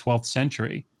like the 12th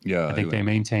century. Yeah, I think they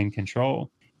maintain control.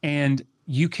 And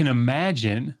you can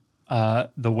imagine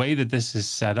the way that this is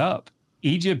set up.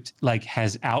 Egypt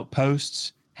has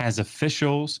outposts, has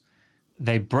officials.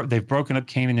 They've broken up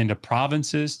Canaan into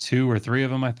provinces, 2 or 3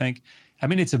 of them, I think. I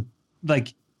mean, it's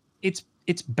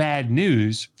bad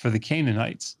news for the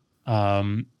Canaanites,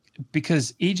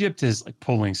 because Egypt is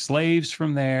pulling slaves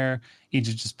from there.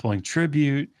 Egypt is pulling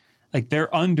tribute.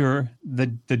 They're under the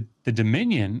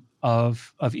dominion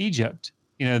of Egypt.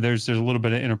 There's a little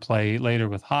bit of interplay later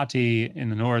with Hatti in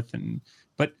the north,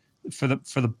 but for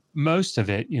the most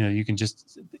of it, you can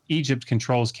Egypt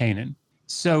controls Canaan.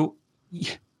 So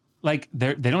they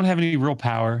don't have any real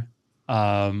power.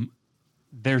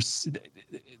 They're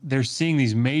seeing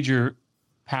these major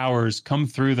powers come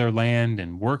through their land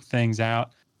and work things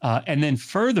out. And then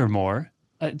furthermore,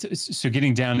 so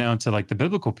getting down now to the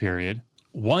biblical period,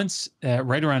 once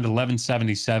right around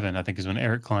 1177, I think is when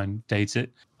Eric Klein dates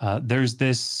it, there's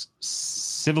this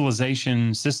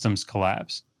civilization systems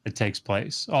collapse that takes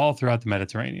place all throughout the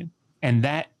Mediterranean. And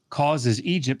that causes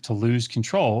Egypt to lose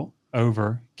control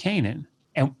over Canaan,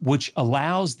 and which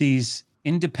allows these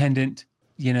independent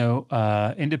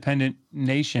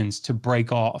nations to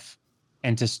break off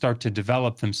and to start to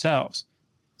develop themselves.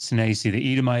 So now you see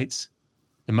the Edomites,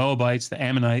 the Moabites, the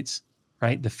Ammonites,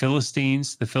 right? The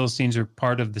Philistines. The Philistines are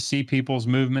part of the Sea Peoples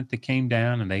movement that came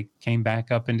down, and they came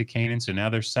back up into Canaan. So now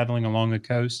they're settling along the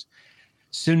coast.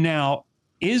 So now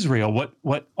Israel,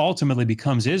 what ultimately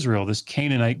becomes Israel, this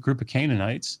Canaanite group of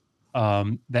Canaanites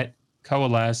that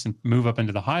coalesce and move up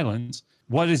into the highlands,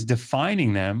 what is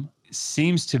defining them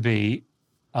seems to be,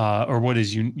 or what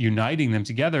is uniting them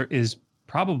together, is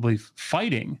probably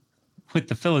fighting with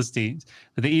the Philistines,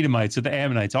 with the Edomites, with the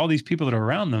Ammonites, all these people that are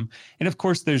around them. And of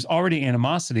course, there's already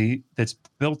animosity that's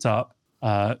built up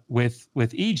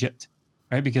with Egypt,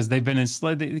 right? Because they've been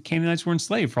enslaved. The Canaanites were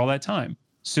enslaved for all that time.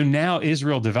 So now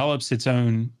Israel develops its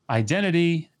own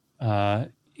identity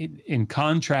in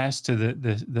contrast to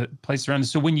the place around it.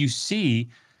 So when you see,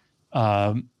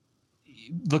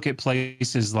 look at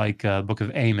places like the book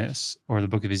of Amos or the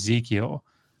book of Ezekiel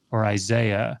or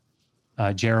Isaiah,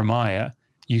 Jeremiah,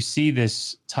 you see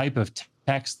this type of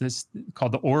text that's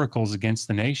called the oracles against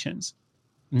the nations.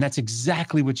 And that's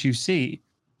exactly what you see.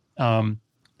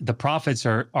 The prophets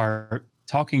are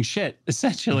talking shit,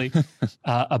 essentially,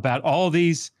 about all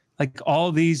these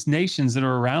nations that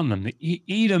are around them. The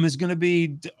Edom is going to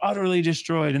be utterly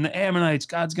destroyed, and the Ammonites,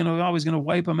 God's always going to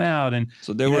wipe them out. And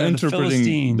so they were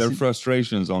interpreting their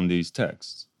frustrations on these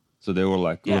texts. So they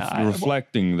were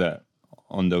reflecting that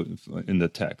in the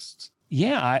texts.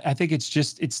 yeah, I think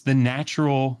it's the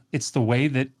natural, it's the way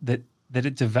that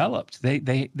it developed. They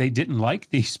didn't like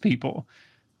these people.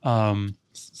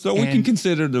 So we can And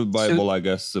consider the Bible, so, I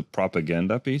guess, a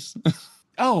propaganda piece.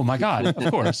 oh my God,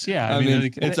 of course, yeah. I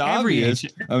mean, it's every obvious.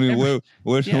 ancient, I mean, yeah.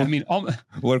 I mean,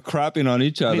 we're crapping on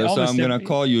each other. So almost I'm gonna every.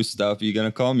 call you stuff. You're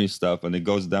gonna call me stuff, and it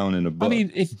goes down in a book. I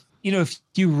mean, if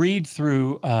you read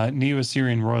through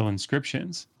Neo-Assyrian royal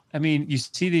inscriptions, I mean, you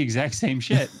see the exact same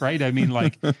shit, right? I mean,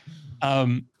 like,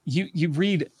 you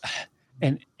read,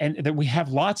 and that we have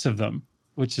lots of them,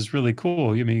 which is really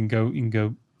cool. I mean, you can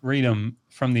go read them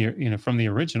from the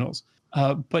originals.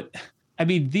 But I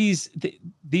mean, these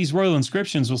royal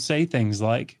inscriptions will say things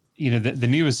like, the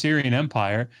New Assyrian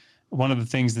Empire. One of the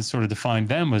things that sort of defined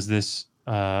them was this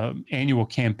annual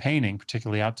campaigning,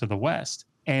 particularly out to the west.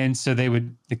 And so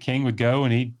the king would go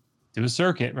and he'd do a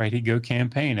circuit, right? He'd go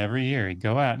campaign every year. He'd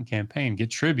go out and campaign,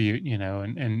 get tribute,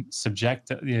 and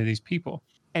subject these people.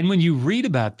 And when you read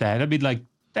about that, I'd be like,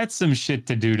 that's some shit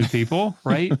to do to people,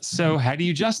 right? So how do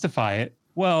you justify it?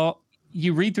 Well,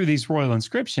 you read through these royal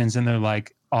inscriptions and they're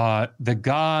like, the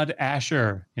god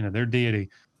Asher, their deity,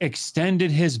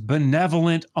 extended his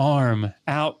benevolent arm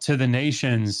out to the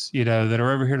nations, that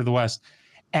are over here to the west.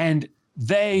 And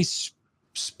they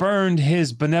spurned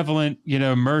his benevolent,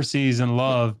 mercies and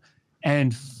love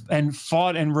and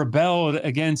fought and rebelled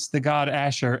against the god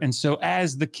Asher. And so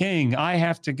as the king, I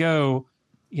have to go,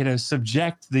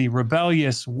 subject the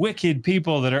rebellious, wicked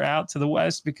people that are out to the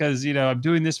west because, I'm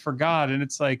doing this for God. And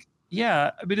it's like,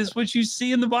 yeah, I mean, it's what you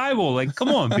see in the Bible. Like, come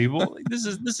on, people. This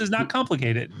is not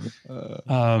complicated.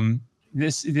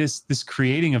 This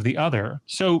creating of the other.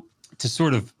 So to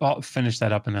sort of, I'll finish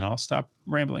that up and then I'll stop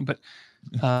rambling. But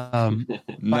by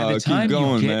the time keep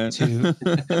going, you get man. to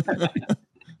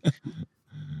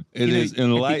it is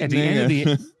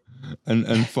enlightening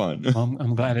and fun.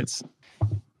 I'm glad it's.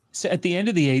 So at the end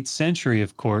of the 8th century,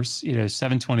 of course,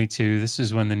 722. This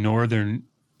is when the northern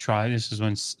tribe. This is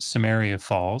when Samaria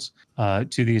falls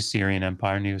to the Assyrian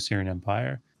Empire, Neo-Assyrian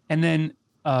Empire, and then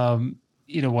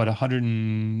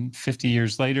 150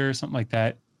 years later, something like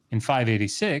that, in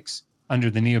 586, under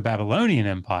the Neo-Babylonian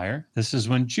Empire, this is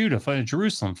when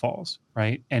Jerusalem falls,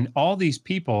 right? And all these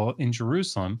people in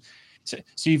Jerusalem, so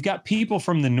you've got people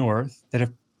from the north that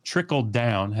have trickled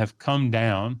down, have come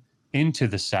down into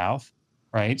the south,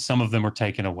 right? Some of them were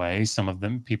taken away, some of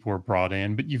them people were brought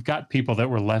in, but you've got people that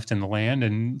were left in the land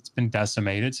and it's been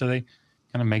decimated, so they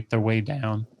kind of make their way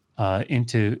down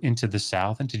into the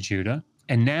south, into Judah.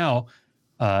 And now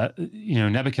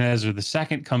Nebuchadnezzar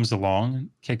II comes along,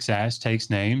 kicks ass, takes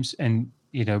names, and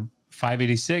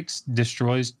 586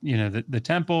 destroys the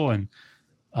temple, and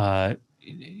now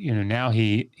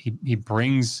he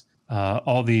brings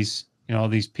all these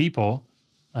people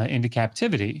into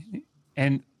captivity.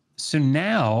 And so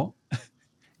now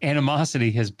animosity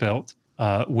has built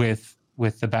with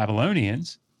the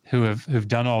Babylonians who've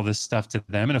done all this stuff to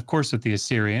them, and of course with the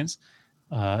Assyrians,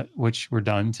 which were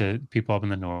done to people up in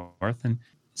the north. And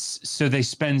so they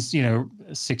spend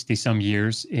 60 some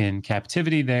years in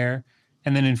captivity there,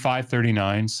 and then in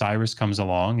 539 Cyrus comes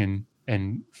along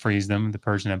and frees them. The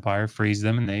Persian Empire frees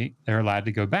them, and they're allowed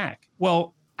to go back.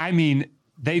 Well, I mean,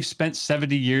 they've spent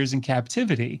 70 years in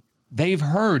captivity. They've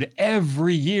heard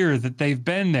every year that they've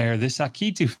been there, this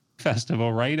Akitu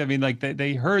festival, right? I mean, like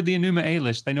they heard the Enuma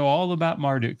Elish. They know all about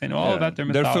Marduk. They know all about their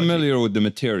mythology. They're familiar with the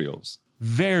materials.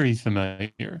 Very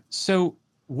familiar. So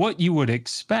what you would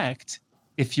expect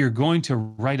if you're going to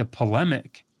write a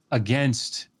polemic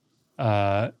against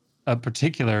a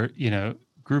particular,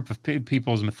 group of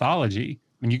people's mythology,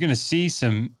 I mean, you're going to see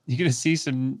some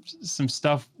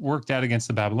stuff worked out against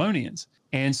the Babylonians.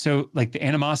 And so like the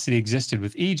animosity existed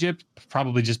with Egypt,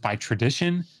 probably just by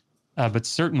tradition, but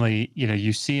certainly,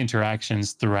 you see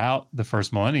interactions throughout the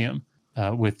first millennium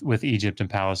with Egypt and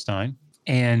Palestine.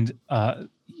 And,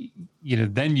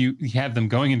 then you have them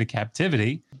going into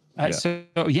captivity. So,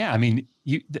 I mean,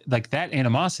 like that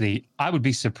animosity, I would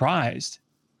be surprised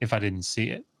if I didn't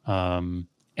see it.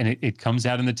 And it comes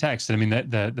out in the text. I mean,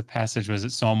 the passage was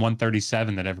at Psalm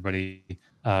 137 that everybody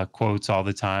quotes all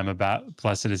the time about,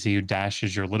 blessed is he who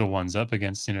dashes your little ones up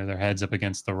against, their heads up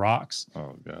against the rocks.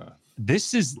 Oh, God.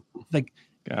 This is like,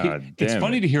 it's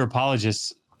funny to hear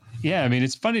apologists. Yeah, I mean,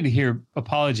 it's funny to hear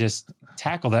apologists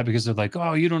tackle that because they're like,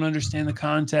 oh, you don't understand the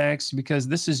context because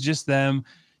this is just them.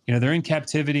 They're in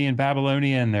captivity in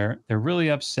Babylonia and they're really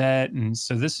upset. And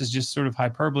so this is just sort of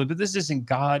hyperbole, but this isn't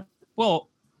God. Well,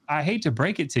 I hate to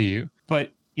break it to you,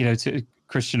 but, to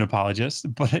Christian apologists,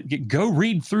 but go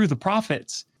read through the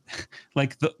prophets.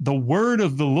 Like the word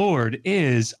of the Lord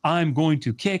is, I'm going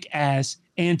to kick ass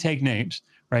and take names,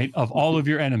 right, of all of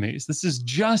your enemies. This is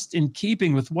just in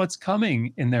keeping with what's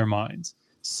coming in their minds.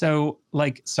 So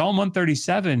like Psalm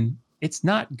 137, it's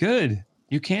not good.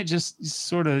 You can't just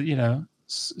sort of,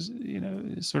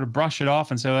 sort of brush it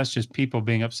off and say, oh, that's just people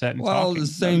being upset and Well,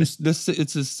 talking. it's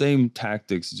the same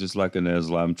tactics, just like in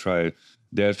Islam.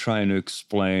 They're trying to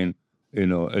explain,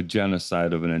 a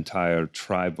genocide of an entire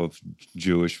tribe of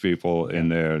Jewish people in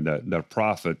there, that their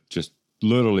prophet just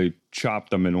literally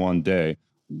chopped them in one day.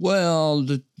 Well,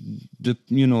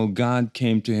 God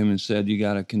came to him and said, you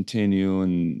got to continue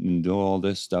and do all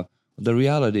this stuff. The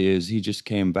reality is he just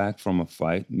came back from a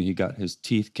fight and he got his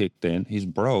teeth kicked in. He's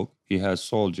broke. He has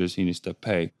soldiers he needs to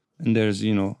pay. And there's,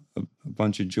 a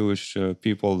bunch of Jewish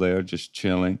people there just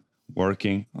chilling,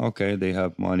 working. Okay, they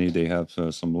have money. They have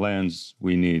some lands.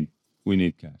 We need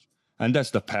cash. And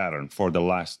that's the pattern for the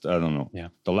last, I don't know,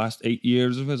 the last 8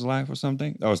 years of his life or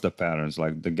something. That was the pattern. It's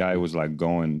like the guy was like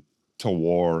going to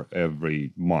war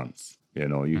every month.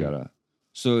 You gotta.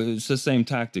 So it's the same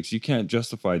tactics. You can't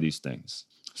justify these things.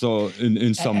 So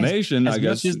in summation, as I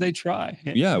guess, much as they try.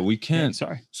 Yeah, we can't. Yeah,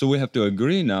 sorry. So we have to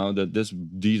agree now that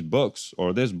these books,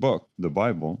 or this book, the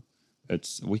Bible,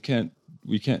 we can't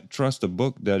trust a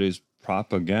book that is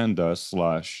propaganda /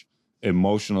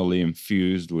 emotionally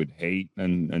infused with hate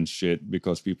and shit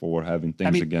because people were having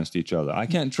things against each other. I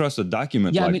can't trust a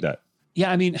document that. Yeah,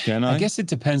 I mean, Can I? I guess it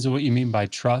depends on what you mean by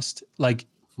trust. Like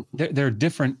there are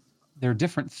different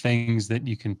things that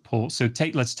you can pull. So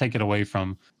let's take it away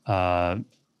from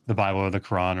the Bible or the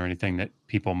Quran or anything that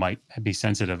people might be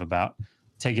sensitive about.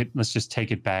 Let's just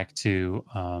take it back to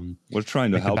we're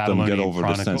trying to help them get over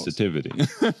the sensitivity.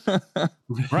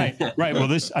 Right.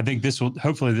 Well, I think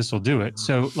hopefully this will do it.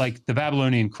 So like the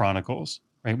Babylonian Chronicles,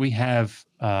 right? Make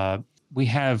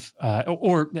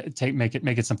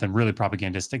it something really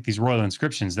propagandistic. These royal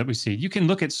inscriptions that we see. You can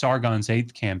look at Sargon's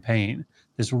 8th campaign,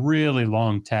 this really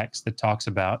long text that talks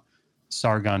about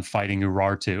Sargon fighting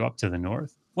Urartu up to the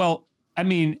north. Well, I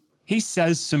mean, he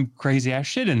says some crazy ass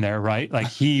shit in there, right? Like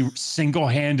he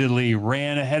single-handedly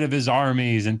ran ahead of his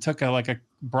armies and took a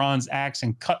bronze axe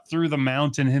and cut through the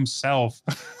mountain himself,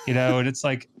 and it's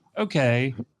like,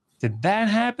 okay, did that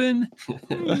happen?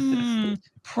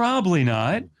 Probably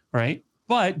not, right?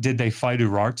 But did they fight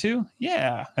Urartu?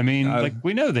 Yeah. I mean,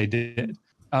 we know they did.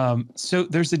 So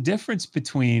there's a difference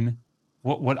between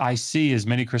what I see as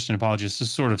many Christian apologists is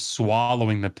sort of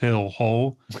swallowing the pill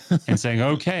whole and saying,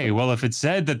 okay, well, if it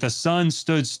said that the sun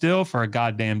stood still for a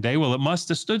goddamn day, well, it must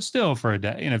have stood still for a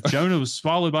day. And if Jonah was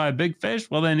swallowed by a big fish,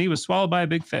 well, then he was swallowed by a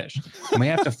big fish. And we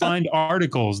have to find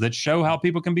articles that show how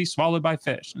people can be swallowed by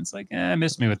fish. And it's like,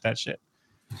 miss me with that shit.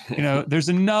 There's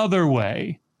another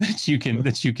way that you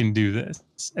can do this.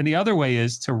 And the other way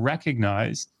is to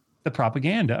recognize the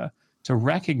propaganda, to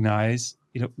recognize,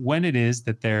 when it is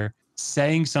that they're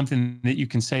saying something that you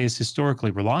can say is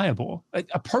historically reliable.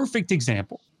 A perfect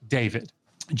example, David.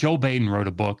 Joel Baden wrote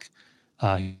a book.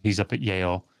 He's up at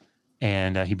Yale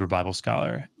and a Hebrew Bible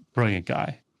scholar, brilliant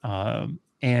guy.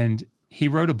 And he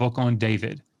wrote a book on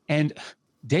David. And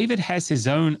David has his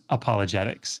own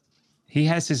apologetics. He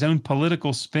has his own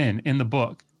political spin in the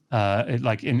book,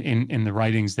 like in the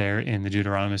writings there in the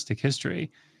Deuteronomistic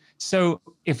history. So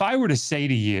if I were to say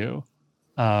to you,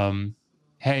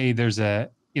 hey, there's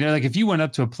like if you went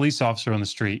up to a police officer on the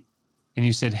street and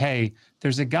you said, hey,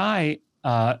 there's a guy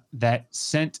that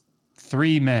sent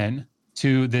 3 men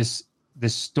to this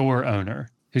store owner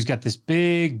who's got this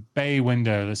big bay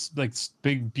window, this like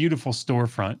big, beautiful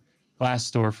storefront, glass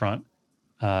storefront,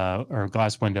 or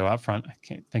glass window out front. I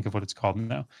can't think of what it's called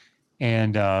now.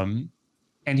 And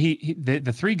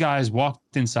the 3 guys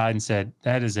walked inside and said,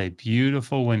 that is a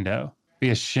beautiful window.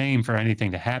 Be a shame for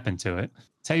anything to happen to it.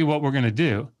 Tell you what we're going to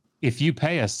do. If you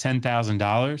pay us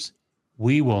 $10,000,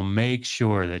 we will make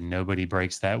sure that nobody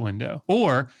breaks that window.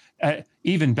 Or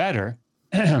even better,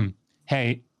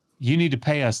 hey, you need to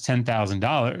pay us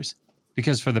 $10,000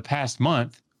 because for the past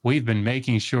month, we've been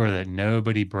making sure that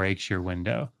nobody breaks your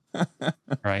window.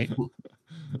 Right?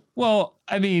 Well,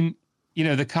 I mean,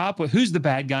 the cop, who's the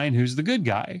bad guy and who's the good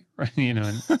guy? Right?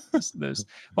 And those.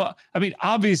 Well, I mean,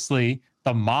 obviously,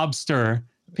 the mobster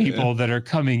people that are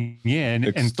coming in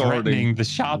and threatening the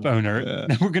shop owner,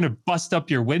 we're going to bust up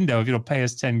your window if you don't pay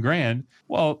us 10 grand.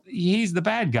 Well, he's the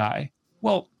bad guy.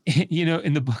 Well,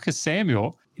 in the book of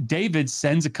Samuel, David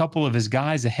sends a couple of his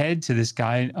guys ahead to this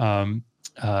guy,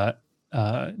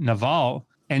 Naval,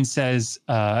 and says,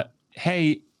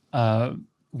 hey,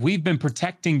 we've been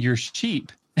protecting your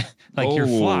sheep, like your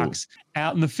flocks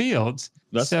out in the fields.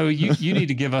 So you need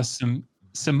to give us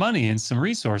some money and some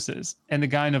resources. And the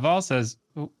guy Naval says,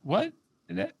 what?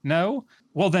 No.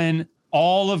 Well, then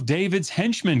all of David's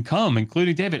henchmen come,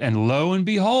 including David. And lo and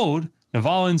behold,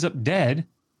 Nabal ends up dead,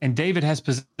 and David has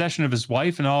possession of his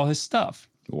wife and all his stuff.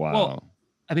 Wow. Well,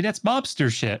 I mean, that's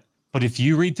mobster shit. But if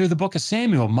you read through the book of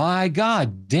Samuel, my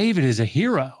God, David is a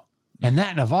hero. And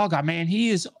that Nabal guy, man, he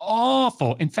is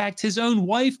awful. In fact, his own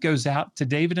wife goes out to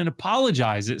David and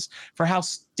apologizes for how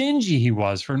stingy he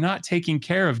was for not taking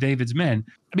care of David's men.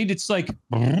 I mean, it's like,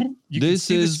 this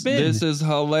is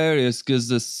hilarious because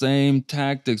the same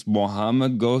tactics.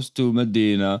 Muhammad goes to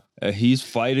Medina. He's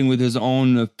fighting with his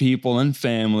own people and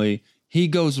family. He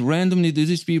goes randomly to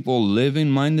these people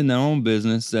living, minding their own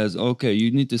business, says, okay,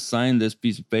 you need to sign this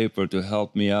piece of paper to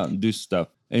help me out and do stuff.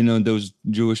 And, those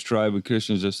Jewish tribe of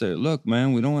Christians just say, look,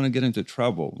 man, we don't want to get into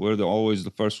trouble. We're always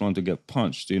the first one to get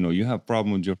punched. You have a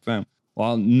problem with your family.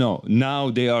 Well, no, now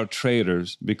they are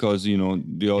traitors because,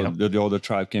 the other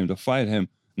tribe came to fight him.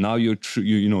 Now you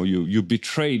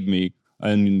betrayed me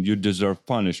and you deserve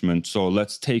punishment. So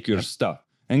let's take your stuff.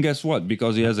 And guess what?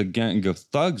 Because he has a gang of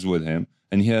thugs with him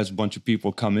and he has a bunch of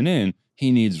people coming in,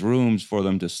 he needs rooms for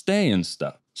them to stay and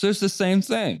stuff. So it's the same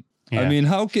thing. Yeah. I mean,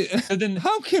 how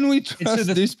can we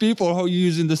trust these people who are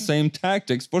using the same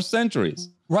tactics for centuries?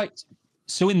 Right.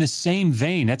 So in the same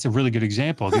vein, that's a really good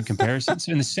example, a good comparison.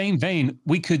 So in the same vein,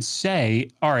 we could say,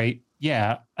 all right,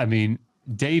 yeah, I mean,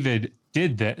 David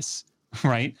did this,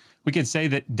 right? We could say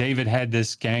that David had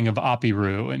this gang of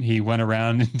Apiru and he went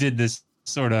around and did this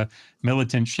sort of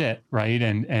militant shit, right?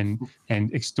 And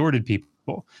extorted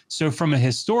people. So from a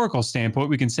historical standpoint,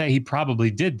 we can say he probably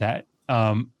did that.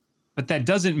 But that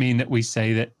doesn't mean that we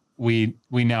say that we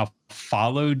now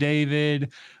follow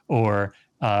David or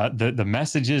the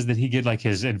messages that he gave, like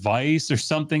his advice or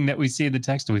something that we see in the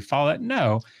text. Do we follow that?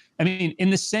 No. I mean, in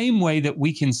the same way that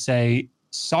we can say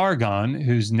Sargon,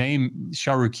 whose name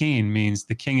Sharukin means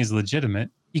the king is legitimate,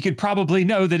 you could probably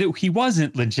know that he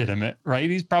wasn't legitimate, right?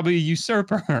 He's probably a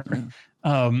usurper.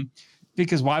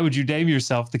 Because why would you name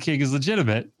yourself the king is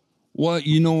legitimate? Well,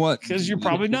 you know what? Because you're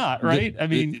probably not, right? I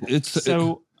mean,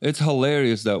 it's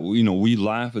hilarious that we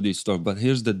laugh at these stuff, but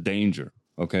here's the danger.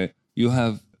 Okay, you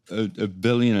have a 1.5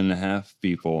 billion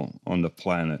people on the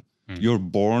planet. You're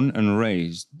born and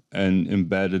raised and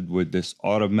embedded with this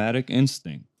automatic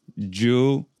instinct.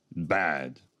 Jew,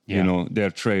 bad. Yeah. They're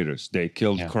traitors. They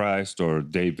killed Christ or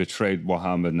they betrayed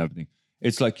Muhammad and everything.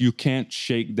 It's like you can't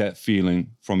shake that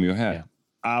feeling from your head. Yeah.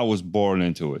 I was born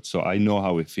into it, so I know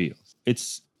how it feels.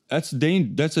 That's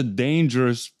a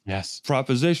dangerous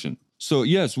proposition. So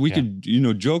yes, we could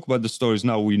joke about the stories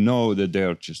now. We know that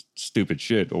they're just stupid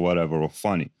shit or whatever or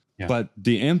funny. Yeah. But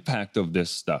the impact of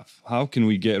this stuff, how can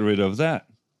we get rid of that?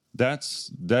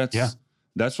 That's what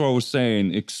I was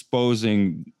saying.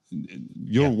 Exposing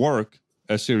your work,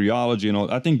 Assyriology, and all.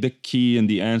 I think the key and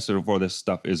the answer for this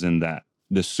stuff is in that.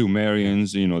 The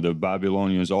Sumerians, the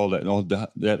Babylonians, all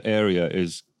that area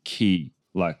is key.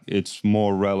 Like it's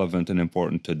more relevant and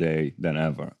important today than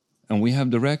ever. And we have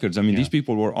the records. I mean, these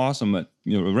people were awesome at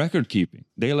record keeping.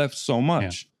 They left so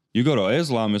much. You go to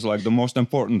Islam, it's like the most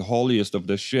important, holiest of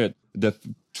the shit. The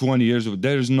 20 years of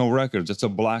there's no records. It's a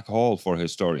black hole for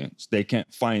historians. They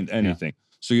can't find anything.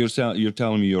 Yeah. So you're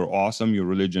telling me you're awesome. Your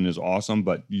religion is awesome,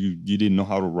 but you didn't know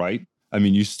how to write. I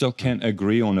mean, you still can't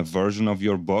agree on a version of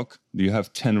your book. Do you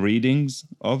have 10 readings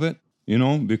of it?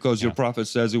 Because your prophet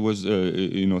says it was,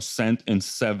 sent in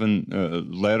 7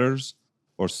 letters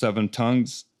or 7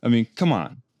 tongues. I mean, come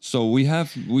on. So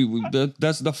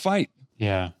that's the fight.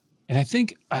 Yeah. And I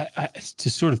think to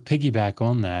sort of piggyback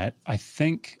on that, I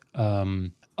think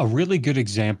a really good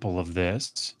example of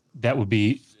this that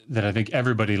I think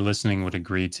everybody listening would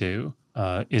agree to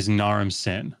is Naram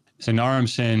Sin. So Naram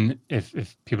Sin,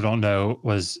 if people don't know,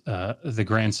 was the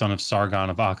grandson of Sargon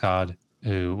of Akkad,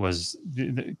 who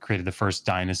created the first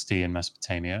dynasty in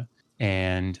Mesopotamia.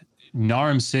 And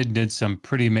Naram Sin did some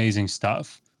pretty amazing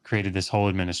stuff, created this whole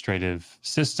administrative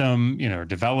system,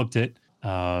 developed it.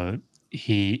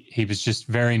 He was just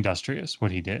very industrious,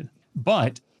 what he did.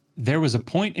 But there was a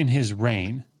point in his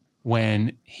reign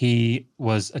when he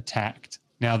was attacked.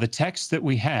 Now, the texts that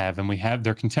we have, and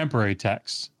they're contemporary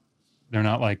texts. They're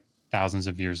not like thousands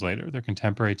of years later. They're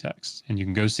contemporary texts, and you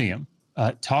can go see them.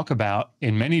 Talk about,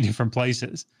 in many different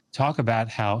places,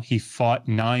 how he fought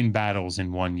 9 battles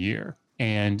in 1 year.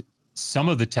 And some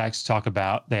of the texts talk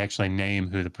about, they actually name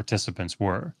who the participants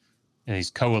were. And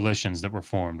these coalitions that were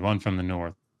formed, one from the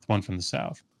north, one from the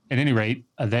south. At any rate,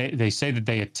 they say that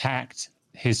they attacked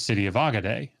his city of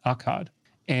Akkad,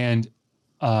 and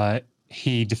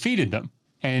he defeated them.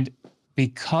 And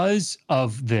because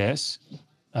of this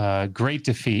great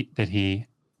defeat that he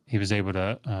was able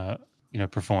to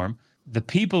perform, the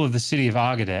people of the city of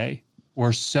Agaday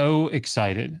were so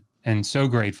excited and so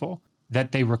grateful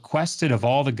that they requested of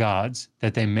all the gods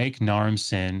that they make Naram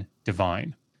Sin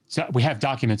divine. So we have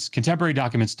documents, contemporary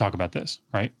documents talk about this,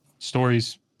 right?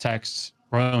 Stories, texts,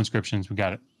 royal inscriptions, we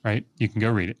got it, right? You can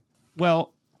go read it.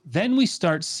 Well, then we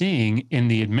start seeing in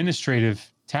the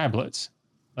administrative tablets,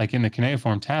 like in the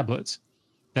cuneiform tablets,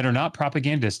 that are not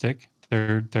propagandistic.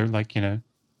 They're like,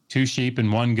 2 sheep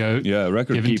and 1 goat. Yeah,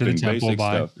 record given to the keeping, temple basic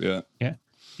by, stuff.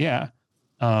 Yeah.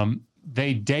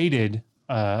 They dated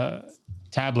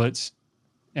tablets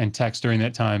and text during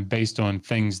that time based on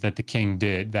things that the king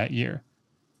did that year.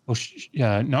 Well,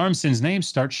 Naram Sin's name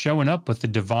starts showing up with the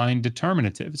divine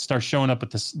determinative. It starts showing up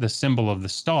with the symbol of the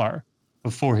star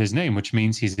before his name, which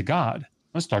means he's a god.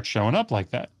 It starts showing up like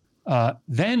that.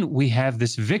 Then we have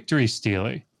this victory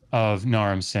stele of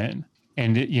Naram Sin.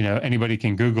 And, anybody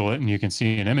can Google it and you can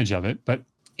see an image of it. But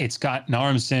it's got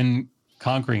Naram Sin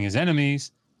conquering his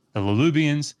enemies, the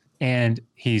Lalubians, and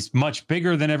he's much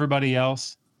bigger than everybody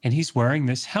else. And he's wearing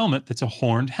this helmet that's a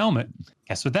horned helmet.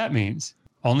 Guess what that means?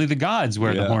 Only the gods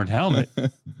wear the horned helmet.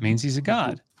 Means he's a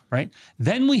god, right?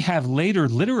 Then we have later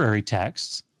literary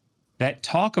texts that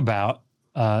talk about,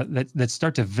 that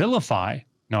start to vilify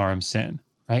Naram Sin,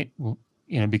 right? Well,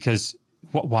 because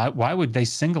why would they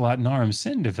single out Naram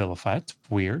Sin to vilify? It's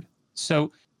weird.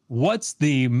 So what's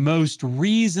the most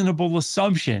reasonable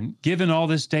assumption, given all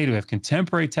this data? We have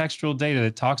contemporary textual data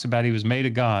that talks about he was made a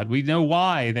god. We know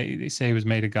why they say he was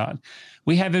made a god.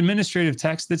 We have administrative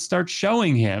text that starts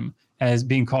showing him as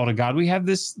being called a god. We have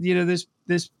this stele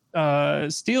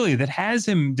that has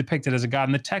him depicted as a god,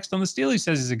 and the text on the stele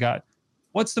says he's a god.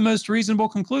 What's the most reasonable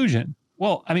conclusion?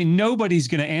 Well, I mean, nobody's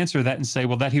going to answer that and say,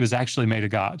 well, that he was actually made a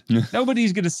god.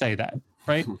 Nobody's going to say that,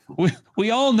 right? We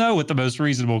all know what the most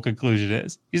reasonable conclusion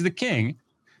is. He's the king,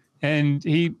 and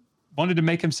he wanted to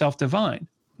make himself divine.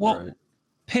 Well, right.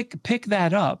 pick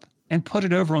that up and put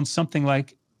it over on something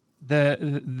like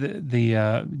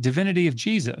the divinity of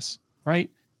Jesus, right?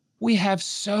 We have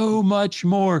so much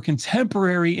more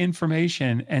contemporary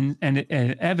information and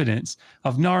evidence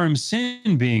of Naram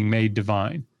Sin being made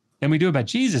divine than we do about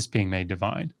Jesus being made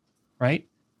divine, right?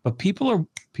 But people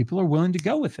are willing to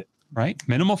go with it, right?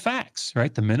 Minimal facts,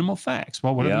 right? The minimal facts.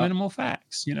 Well, what are the minimal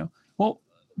facts? Well,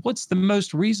 what's the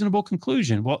most reasonable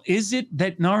conclusion? Well, is it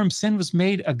that Naram Sin was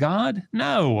made a god?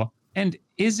 No. And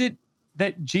is it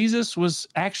that Jesus was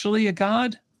actually a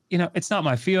god? It's not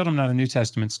my field. I'm not a New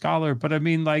Testament scholar, but I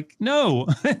mean, no,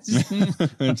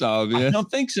 it's obvious. I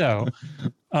don't think so.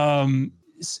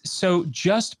 So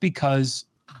just because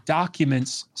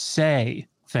documents say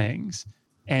things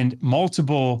and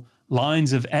multiple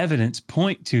lines of evidence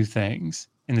point to things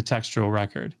in the textual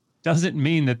record doesn't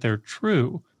mean that they're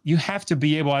true. You have to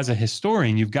be able, as a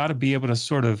historian, you've got to be able to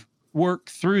sort of work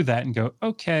through that and go,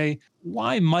 okay,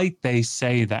 why might they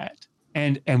say that?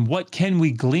 And what can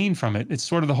we glean from it? It's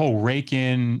sort of the whole rake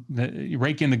in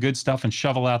the good stuff and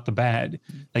shovel out the bad.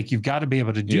 Like, you've got to be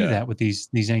able to do that with these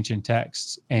ancient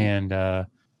texts. And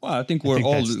well, I think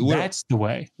that's the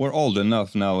way. We're old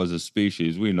enough now as a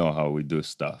species. We know how we do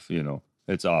stuff.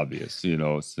 It's obvious.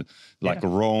 It's like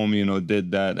Rome.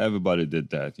 Did that. Everybody did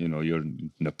that. Your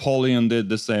Napoleon did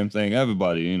the same thing.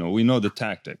 Everybody. We know the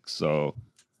tactics. So,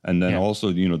 and then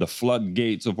also the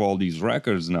floodgates of all these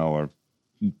records now are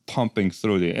pumping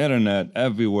through the internet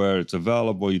everywhere. It's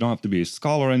available. You don't have to be a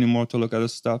scholar anymore to look at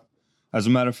this stuff. As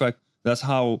a matter of fact, that's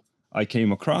how I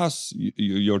came across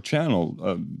your channel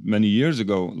many years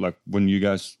ago, like when you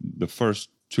guys, the first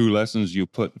 2 lessons you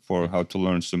put for how to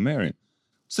learn Sumerian.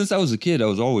 Since I was a kid, I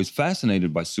was always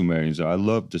fascinated by Sumerians. I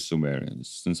loved the Sumerians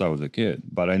since I was a kid,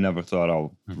 but I never thought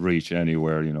I'll reach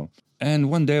anywhere,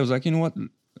 And one day I was like, you know what?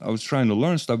 I was trying to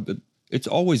learn stuff, but it's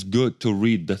always good to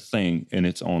read the thing in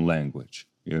its own language.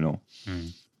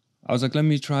 I was like, let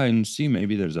me try and see,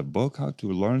 maybe there's a book how to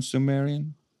learn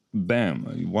Sumerian. Bam,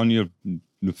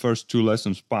 the first 2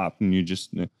 lessons popped,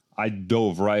 and I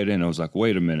dove right in. I was like,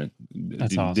 wait a minute,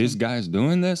 awesome. This guy's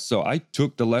doing this? So I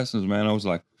took the lessons, man. I was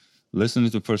like, listening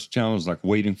to the first channel, I was like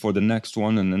waiting for the next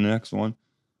one and the next one.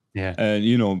 Yeah.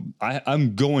 And,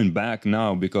 I'm going back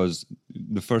now because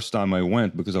the first time I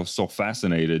went, because I was so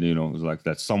fascinated, it was like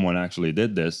that someone actually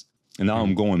did this. And now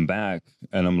I'm going back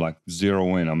and I'm like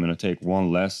zero in. I'm going to take 1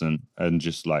 lesson and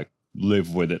just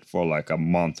live with it for a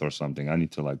month or something. I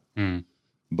need to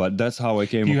but that's how I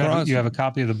came across. You have a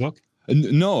copy of the book?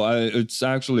 No, it's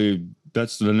actually,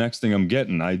 that's the next thing I'm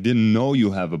getting. I didn't know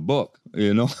you have a book,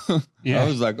 Yeah. I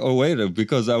was like, oh, wait,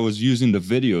 because I was using the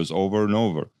videos over and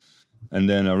over. And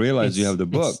then I realized you have the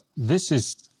book. This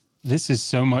is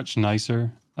so much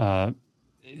nicer.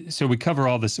 So we cover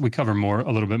all this. We cover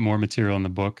a little bit more material in the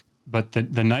book. But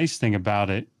the nice thing about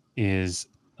it is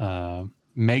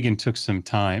Megan took some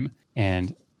time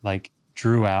and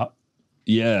drew out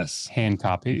Yes. hand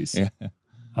copies Yeah.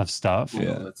 of stuff.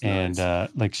 Yeah. Oh, that's And nice.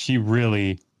 like she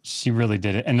really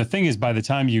did it. And the thing is, by the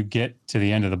time you get to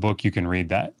the end of the book, you can read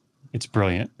that. It's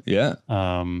brilliant. Yeah.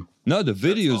 No, the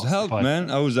videos awesome. help, But-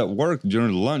 man. I was at work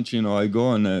during lunch, I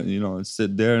go and, and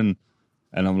sit there and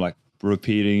I'm like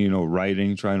repeating,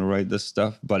 writing, trying to write this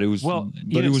stuff. But it was,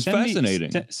 it was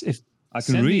fascinating. I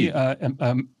can read.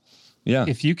 Yeah.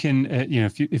 If you can,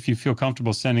 if you feel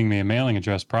comfortable sending me a mailing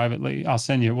address privately, we'll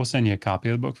send you a copy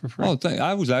of the book for free. Oh,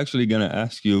 I was actually going to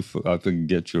ask you if I could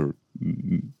get your,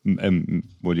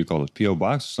 what do you call it, P.O.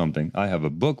 box or something. I have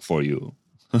a book for you.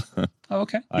 Oh,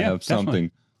 okay. I have something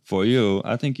for you.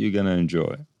 I think you're going to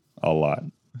enjoy a lot.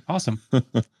 Awesome.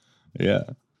 Yeah.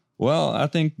 Well, I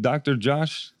think Dr.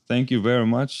 Josh, thank you very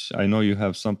much. I know you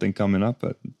have something coming up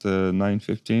at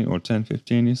 9:15 or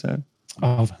 10:15, you said?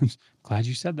 Oh, I'm glad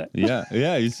you said that. Yeah.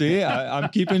 Yeah. You see, I'm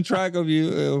keeping track of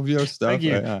your stuff. Thank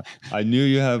you. I knew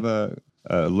you have a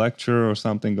lecture or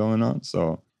something going on,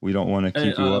 so we don't want to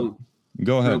keep you up.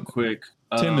 Go ahead. Real quick.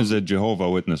 Tim is a Jehovah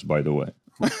Witness, by the way.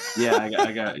 Yeah,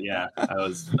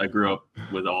 I grew up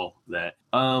with all that.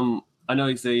 I know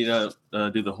you say you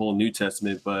do the whole New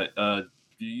Testament, but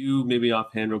do you maybe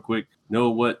offhand real quick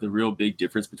know what the real big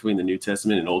difference between the New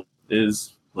Testament and Old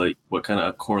is? Like what kind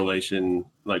of correlation,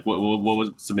 like what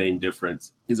was the main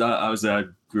difference? Because I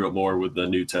grew up more with the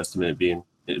New Testament being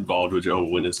involved with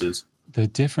Jehovah's Witnesses. The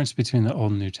difference between the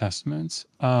Old and New Testaments.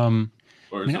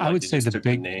 Or I would say the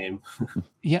big name.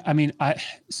 Yeah,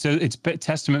 so it's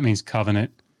testament means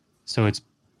covenant, so it's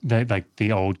like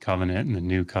the old covenant and the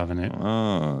new covenant.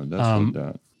 Oh, that's what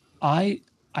that.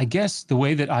 I guess the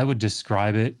way that I would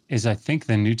describe it is I think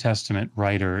the New Testament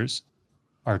writers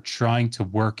are trying to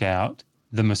work out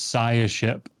the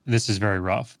messiahship. This is very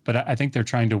rough, but I think they're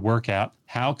trying to work out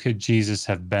how could Jesus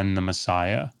have been the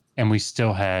Messiah and we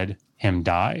still had him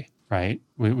die, right?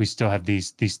 We still have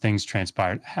these things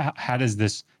transpired. How does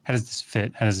this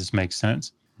fit? How does this make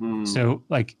sense? So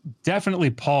like definitely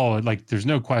Paul, like there's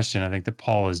no question. I think that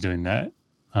Paul is doing that.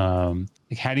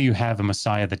 Like how do you have a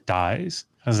Messiah that dies?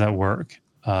 How does that work?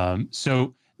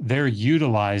 So they're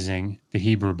utilizing the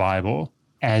Hebrew Bible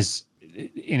as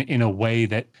in a way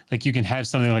that like you can have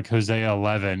something like Hosea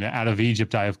 11, out of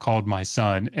Egypt I have called my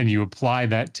son, and you apply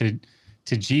that to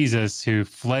Jesus who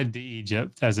fled to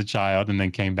Egypt as a child and then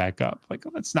came back up. Like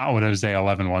that's not what Hosea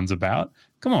 11:1's about.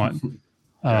 Come on.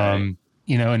 Right.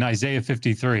 In Isaiah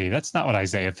 53, that's not what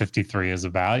Isaiah 53 is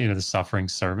about, the suffering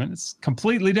servant. It's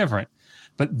completely different.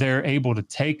 But they're able to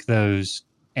take those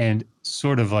and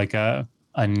sort of like a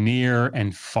near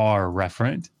and far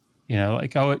referent,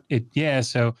 like,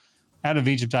 so out of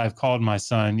Egypt I've called my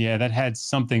son. Yeah, that had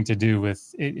something to do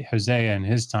with Hosea and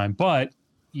his time. But,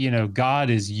 God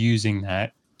is using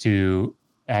that to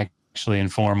actually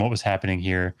inform what was happening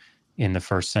here in the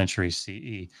first century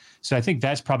CE. So I think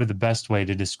that's probably the best way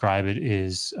to describe it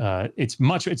is it's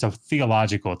a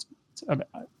theological, it's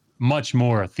much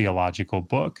more a theological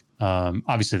book.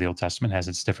 Obviously the Old Testament has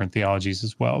its different theologies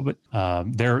as well, but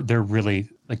they're really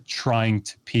like trying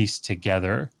to piece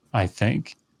together, I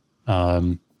think,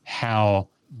 how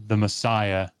the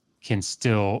Messiah can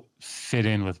still fit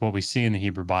in with what we see in the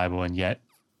Hebrew Bible and yet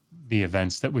the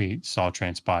events that we saw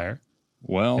transpire.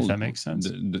 Well, if that makes sense.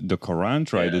 The Quran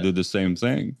tried to do the same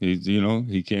thing.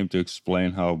 He came to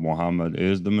explain how Muhammad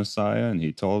is the Messiah, and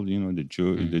he told,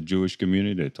 the Jewish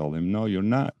community, they told him, no, you're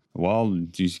not. Well,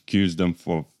 he accused them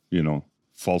for,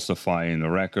 falsifying the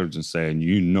records and saying,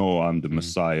 I'm the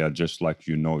Messiah, just like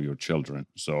your children.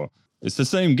 So it's the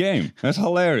same game. That's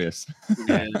hilarious.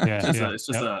 It's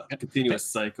just a continuous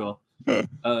cycle. It's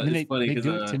funny they do it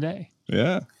because today.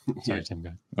 Yeah. Sorry, Tim, go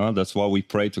ahead. Well, that's why we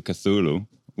pray to Cthulhu.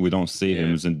 We don't see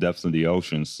him in depths of the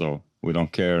ocean, so we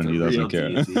don't care, and he doesn't care.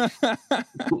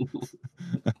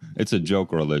 It's a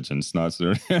joke religion. It's not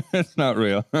it's not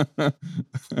real.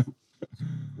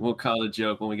 We'll call it a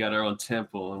joke when we got our own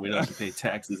temple and we don't have to pay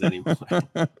taxes anymore.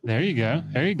 There you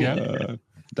go.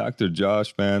 Dr.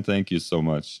 Josh, man, thank you so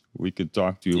much. We could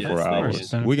talk to you for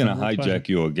hours. We're going to hijack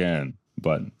you again,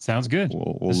 but sounds good.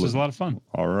 This was a lot of fun.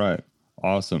 All right.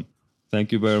 Awesome.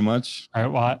 Thank you very much. All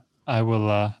right. Well, I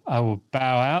will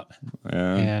bow out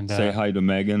and say hi to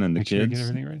Megan and the kids. Sure get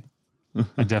everything ready.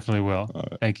 I definitely will.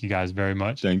 Right. Thank you guys very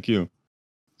much. Thank you.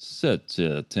 Sit,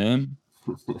 Tim.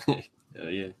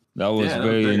 Yeah. That was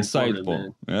very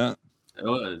insightful. Yeah. It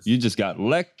was. You just got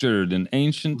lectured in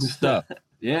ancient stuff.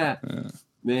 Yeah.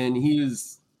 Man, he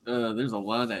was there's a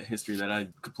lot of that history that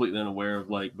I'm completely unaware of,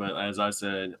 but as I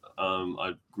said,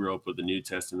 I grew up with the New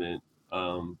Testament.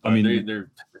 They're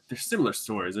similar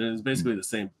stories. It's basically the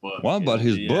same book. What about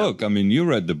his book? I mean, you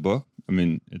read the book. I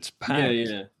mean, it's packed.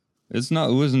 Yeah. It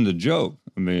wasn't a joke.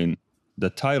 I mean, the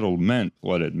title meant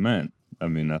what it meant. I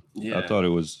mean, I thought it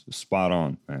was spot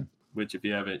on, man. Which, if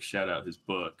you haven't, shout out his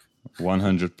book.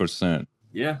 100%.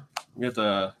 Yeah, we have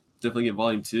to definitely get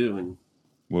volume 2, and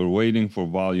we're waiting for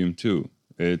volume 2.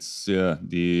 It's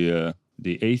the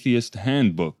atheist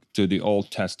handbook to the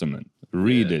Old Testament.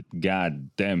 Read it, God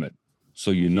damn it,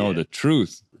 so you know the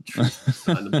truth.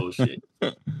 Sign the bullshit.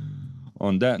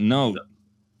 On that note,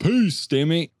 peace,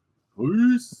 Timmy.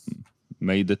 Peace.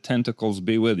 May the tentacles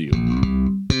be with you.